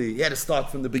slowly. He had to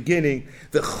start from the beginning.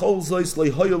 And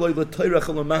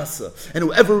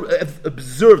whoever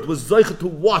observed was zeicha to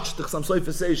watch the Chassam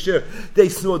Sofer say shir. They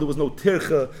saw there was no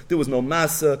tircha, there was no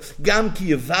masa.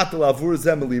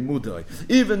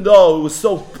 Even though it was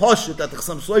so poshut that the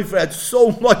Chassam Sofer had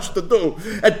so much to do,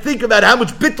 and think about how much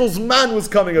Bittel's man was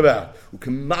coming about. And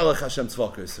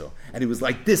he was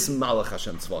like this Malach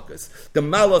Hashem Tzvakas. The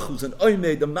Malach who's an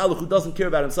Oimei, the Malach who doesn't care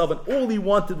about himself, and all he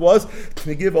wanted was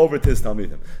to give over to his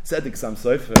Talmidim. Said the Chassam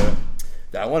Sofer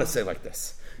that I want to say like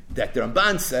this, that the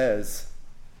Ramban says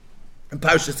in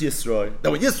Parshas Yisro, that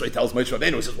when Yisro tells Moshe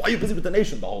Rabbeinu, he says, why are you busy with the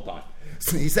nation the whole time?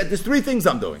 So he said, there's three things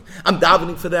I'm doing. I'm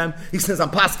davening for them. He says,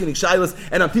 I'm paskening shilas,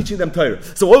 and I'm teaching them Torah.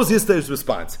 So what was Yisro's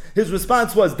response? His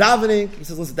response was davening. He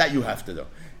says, listen, that you have to do.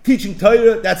 Teaching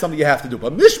Torah, that's something you have to do.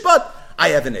 But Mishpat, I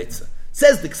have an Eitzah.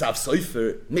 Says the Ksav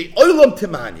Sofer, Me'olam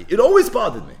Timani. It always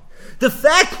bothered me. The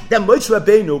fact that Moshe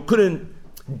Rabbeinu couldn't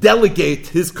delegate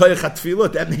his koyach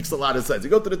hatfilah, that makes a lot of sense.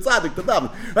 You go to the tzaddik to daven.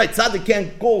 Right, tzaddik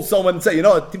can't call someone and say, you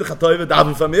know, tibich hatoiva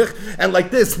daven for mich, and like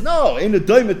this. No, in a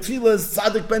doima tefillah is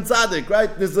tzaddik ben tzaddik,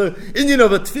 right? There's an Indian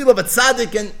of a tefillah of a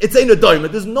tzaddik, and it's ain't a doima.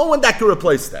 There's no one that can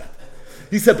replace that.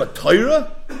 He said, but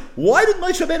Torah? Why did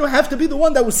Moshe Rabbeinu have to be the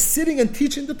one that was sitting and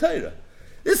teaching the Torah?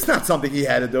 It's not something he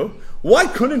had to do. Why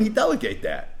couldn't he delegate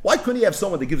that? Why couldn't he have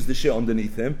someone that gives the shir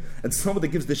underneath him, and someone that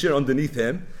gives the shir underneath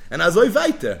him, and azoi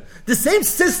vaiter? The same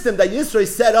system that Yisro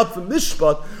set up for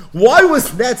Mishpat, why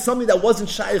was that something that wasn't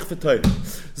shaykh for Torah?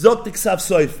 Zok Ksav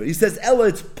Sofer. He says, Ella,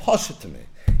 it's pasha to me.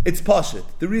 It's pashut.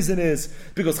 The reason is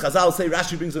because Chazal say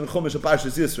Rashi brings in Chumash a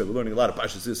Parshas Yisro. We're learning a lot of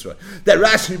Parshas Yisro. That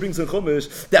Rashi brings in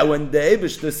Chumash that when the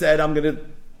Eibishter said, I'm going to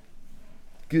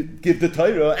give the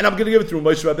Torah, and I'm going to give it through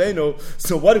Moshe Rabbeinu.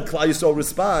 So what did Klal Yisrael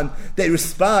respond? They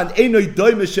respond, Einoi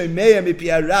doime shemeya mipi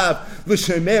harav,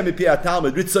 l'shemeya mipi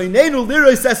hatalmud. Ritzoinenu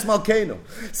lirois es malkeinu.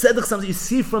 Said the Chasam, you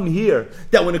see from here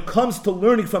that when it comes to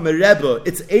learning from a Rebbe,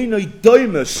 it's Einoi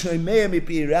doime shemeya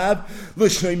mipi harav,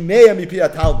 l'shemeya mipi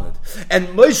hatalmud. And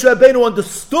Moshe Rabbeinu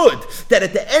understood that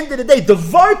at the end of the day, the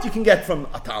vart you can get from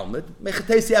a Talmud,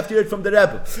 mechates you have to hear it from the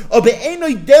Rebbe. Or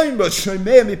be'einoi doime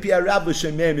shemeya mipi harav,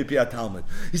 l'shemeya mipi hatalmud.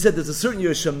 He said there's a certain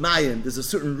Yerushalayim, there's a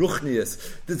certain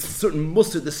Ruchnius, there's a certain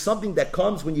Musar, there's something that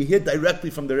comes when you hear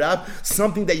directly from the Rab,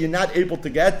 something that you're not able to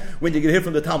get when you can hear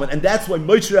from the Talmud. And that's why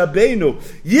Moshe Rabbeinu,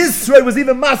 Yisrael was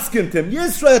even masking to him.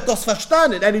 Yisrael had das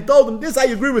verstanden, and he told him, this I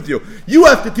agree with you. You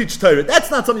have to teach Torah. That's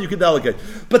not something you can delegate.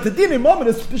 But the din moment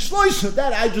is Bishloisha,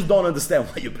 that I just don't understand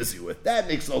why you're busy with. That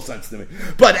makes no sense to me.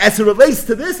 But as it relates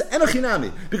to this,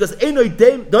 Enochinami, because Enoi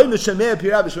Doime Shemei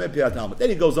Pirah B'Shemei Pirah Talmud. Then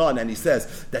he goes on and he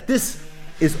says that this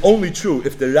is only true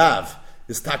if the Rav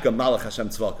is Taka Malach Hashem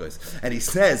Tzvakos. And he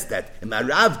says that in my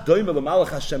Rav Doime Malach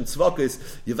Hashem Tzvakos,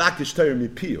 Yivakish Torah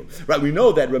Mipiyu. Right, we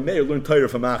know that Rameir learned Torah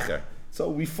from Acher. So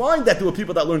we find that there were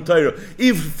people that learned Torah,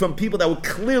 even from people that were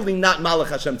clearly not Malach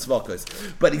Hashem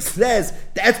Tzvakos. But he says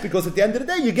that's because at the end of the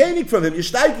day, you're gaining from him, you're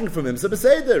steiking from him. So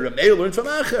Beseder, Rameir learned from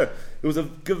Acher. It was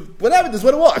whatever, this is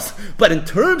what it was. But in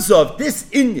terms of this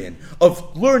Inyan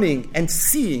of learning and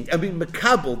seeing and being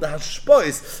makabel, the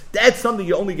hashpois, that's something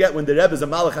you only get when the Rebbe is a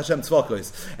Malach Hashem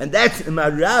Tzvakos. And that's in my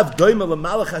Rav Doime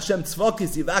Malach Hashem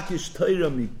Tzvakos Yivakish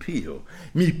Torah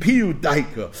Mipiyu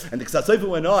Daika. And the Ksav Sofer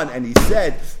went on and he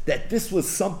said that this was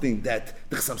something that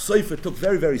the Ksav Sofer took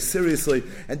very, very seriously,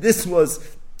 and this was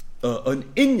an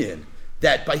Inyan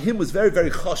that by him was very,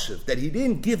 very choshev, that he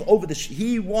didn't give over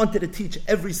he wanted to teach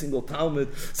every single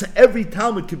Talmud, so every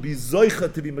Talmud could be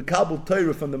zoicha to be makabel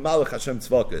Torah from the Malach Hashem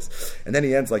Tzvakos. And then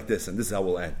he ends like this, and this is how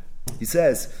we'll end. He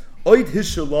says, Oid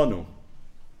hishalanu,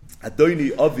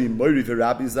 Adoni Avi Mori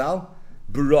v'Rabbi Zal,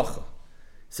 Baracha.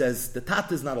 Says, the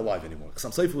Tata is not alive anymore.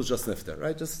 Chassam Sofer was just nifter,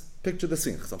 right? Just picture the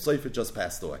scene. Chassam Sofer just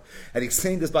passed away. And he's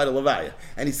saying this by the Levaya.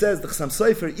 And he says, the Chassam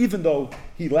Sofer, even though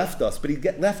he left us, but he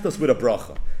left us with a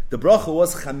bracha. The bracha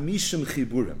was Chamishim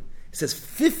Chiburim. He says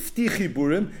 50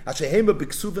 Chiburim, Hashehema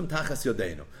B'Ksuvim Tachas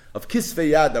Yodeinu, of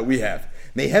Kisvei Yad that we have.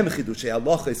 Mehem chidushay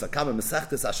halachos hakama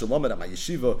mesachtes ashalom am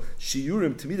yeshiva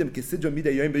shiurim tmidim kesidra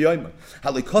midei yom b'yom.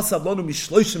 Halikosav lonu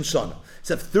mishloishim shana.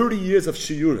 So 30 years of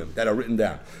shiurim that are written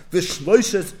down.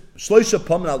 V'shloishes Shloisha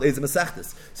Paman al Ezem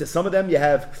Masechtes. So some of them you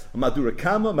have a Madura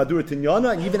Kama, Madura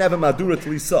Tinyana, and you even have a Madura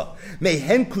Tlisa.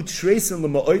 Mehen kutreisen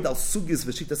l'ma'oid al sugis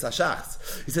v'shitas hashachs.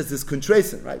 He says this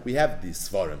kutreisen, right? We have these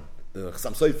svarim. The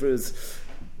Chassam Sofer's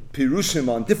Pirushim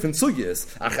on different sugyas.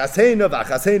 Achasena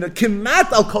v'achasena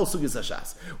kimat al kol sugyas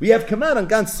hashas. We have kimat on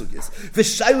ganz sugyas.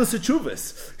 V'shaylos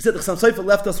v'tshuvas. He said the Chassam Sofer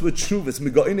left us with tshuvas.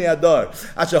 Migo'inei adar.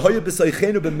 Asher hoya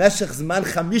b'soichenu b'meshech zman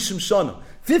 50 shana.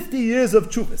 50 years of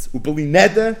tshuvas. Ubeli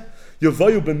neder.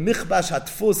 Yovayu b'michbash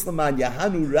hatfus l'man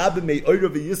yahanu rabbi me'oira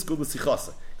v'yisku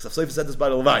l'sichasa. Chassam Sofer said this by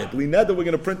the Levaya. Ubeli neder, we're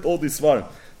going to print all these svarim.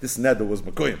 This neder was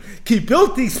Makoyim. Ki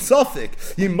bilti sofik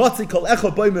yimotzi kol echo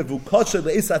boy mevukasher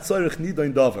le'isat tzorich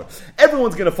nidoin davar.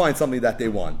 Everyone's going to find something that they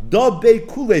want. Da bei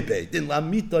kule bei din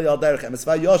lamito yal derech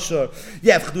emesva yosher.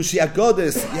 You have chedushi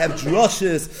agodes. You have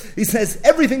drushes. He says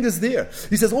everything is there.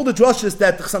 He says all the drushes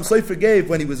that Chassam Sofer gave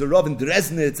when he was a rav in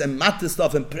Dresnitz and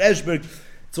Matistov and Preshberg.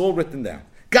 It's all written down.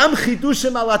 Gam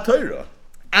chidushim ala Torah.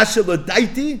 Asher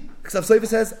l'daiti. Chassam Sofer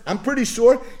says, I'm pretty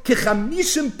sure,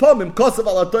 Kechamishim pomim kosav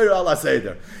ala Torah ala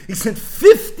seder. He sent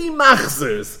 50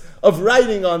 machzers of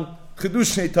writing on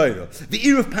Chedushnei Torah. The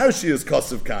Erev Parshi is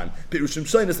kosav kan. Pirushim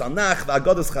shoynes al nach,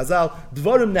 v'agodas chazal,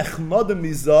 dvarim nechmadim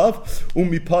mizav,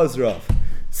 umipaz rav.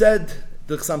 Said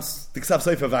the Chassam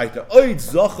Sofer weiter, oid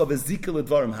zocha v'zikel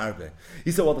dvarim harbe.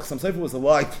 He said, well, the Chassam Sofer was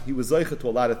alike, he was zoicha to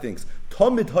a lot of things.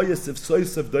 Tomid hoyasiv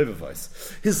soisav doivavais.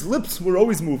 His lips were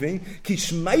always moving. Ki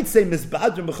shmaitzei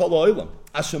mizbadrim b'chol ha'olam.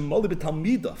 Ashem moli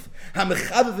b'talmidov.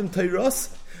 Ha'mechavavim teiros.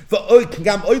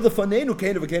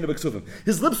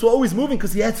 His lips were always moving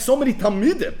because he had so many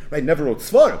Talmidim. Right, never wrote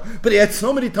Svarim, but he had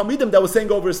so many Talmidim that was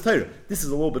saying over his Torah. This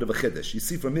is a little bit of a chiddush. You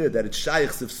see from here that it's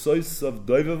shayich if sois of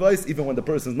doivavais, even when the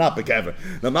person is not bekever.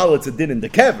 Normal it's a din in the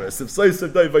kever. If sois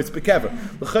of doivavais bekever,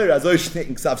 l'chayra azoy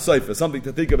taking ksav soifer, something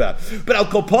to think about. But al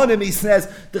kopanim he says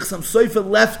the Chassam Sofer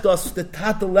left us, the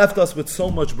Tata left us with so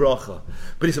much bracha.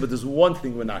 But he said, but there's one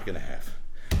thing we're not going to have.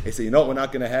 He said, you know what we're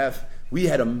not going to have? We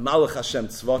had a Malach Hashem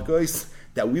tzvakos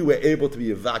that we were able to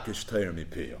be a vakish Torah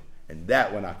mipiyo. And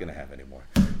that we're not going to have anymore.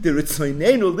 The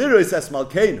Ritzoinenu liros es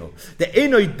malkeinu. The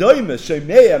Enoi doime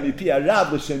shemeya mipiya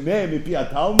rab l'shemeya mipiya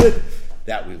talmud.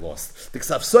 That we lost. The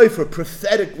Chassam Sofer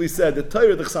prophetically said the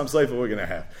Torah the Chassam Sofer we're going to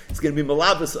have. It's going to be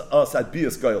malabas us at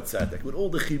Bias Goyal Tzedek. With all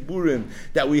the chiburim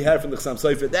that we had from the Chassam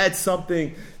Sofer, that's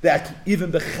something that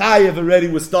even the Chayev already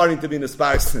was starting to be in the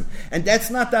Sparson. And that's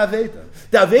not the Aveda.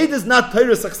 The Aveda is not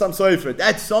Torah Chassam Sofer.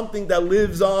 That's something that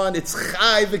lives on. It's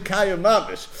Chay v'Kayim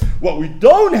Mamish. What we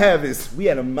don't have is, we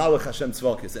had a Malach Hashem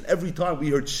Tzvakis. And every time we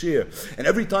heard Shir, and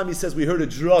every time he says we heard a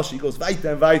Drush, he goes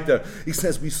weiter and weiter. He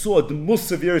says we saw the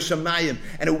Musaf Yerushalayim,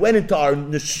 and it went into our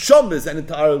neshamas and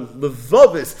into our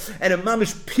levavis, and it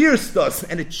mamish pierced us,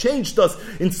 and it changed us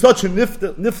in such a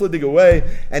nifladig way.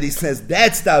 And he says,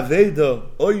 that's the Aveda,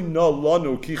 oy no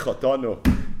lanu ki chatanu.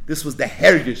 This was the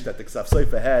heritage that the Chassam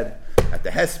Sofer had at the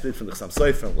Hesped from the Chassam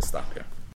Sofer, and we'll stop here.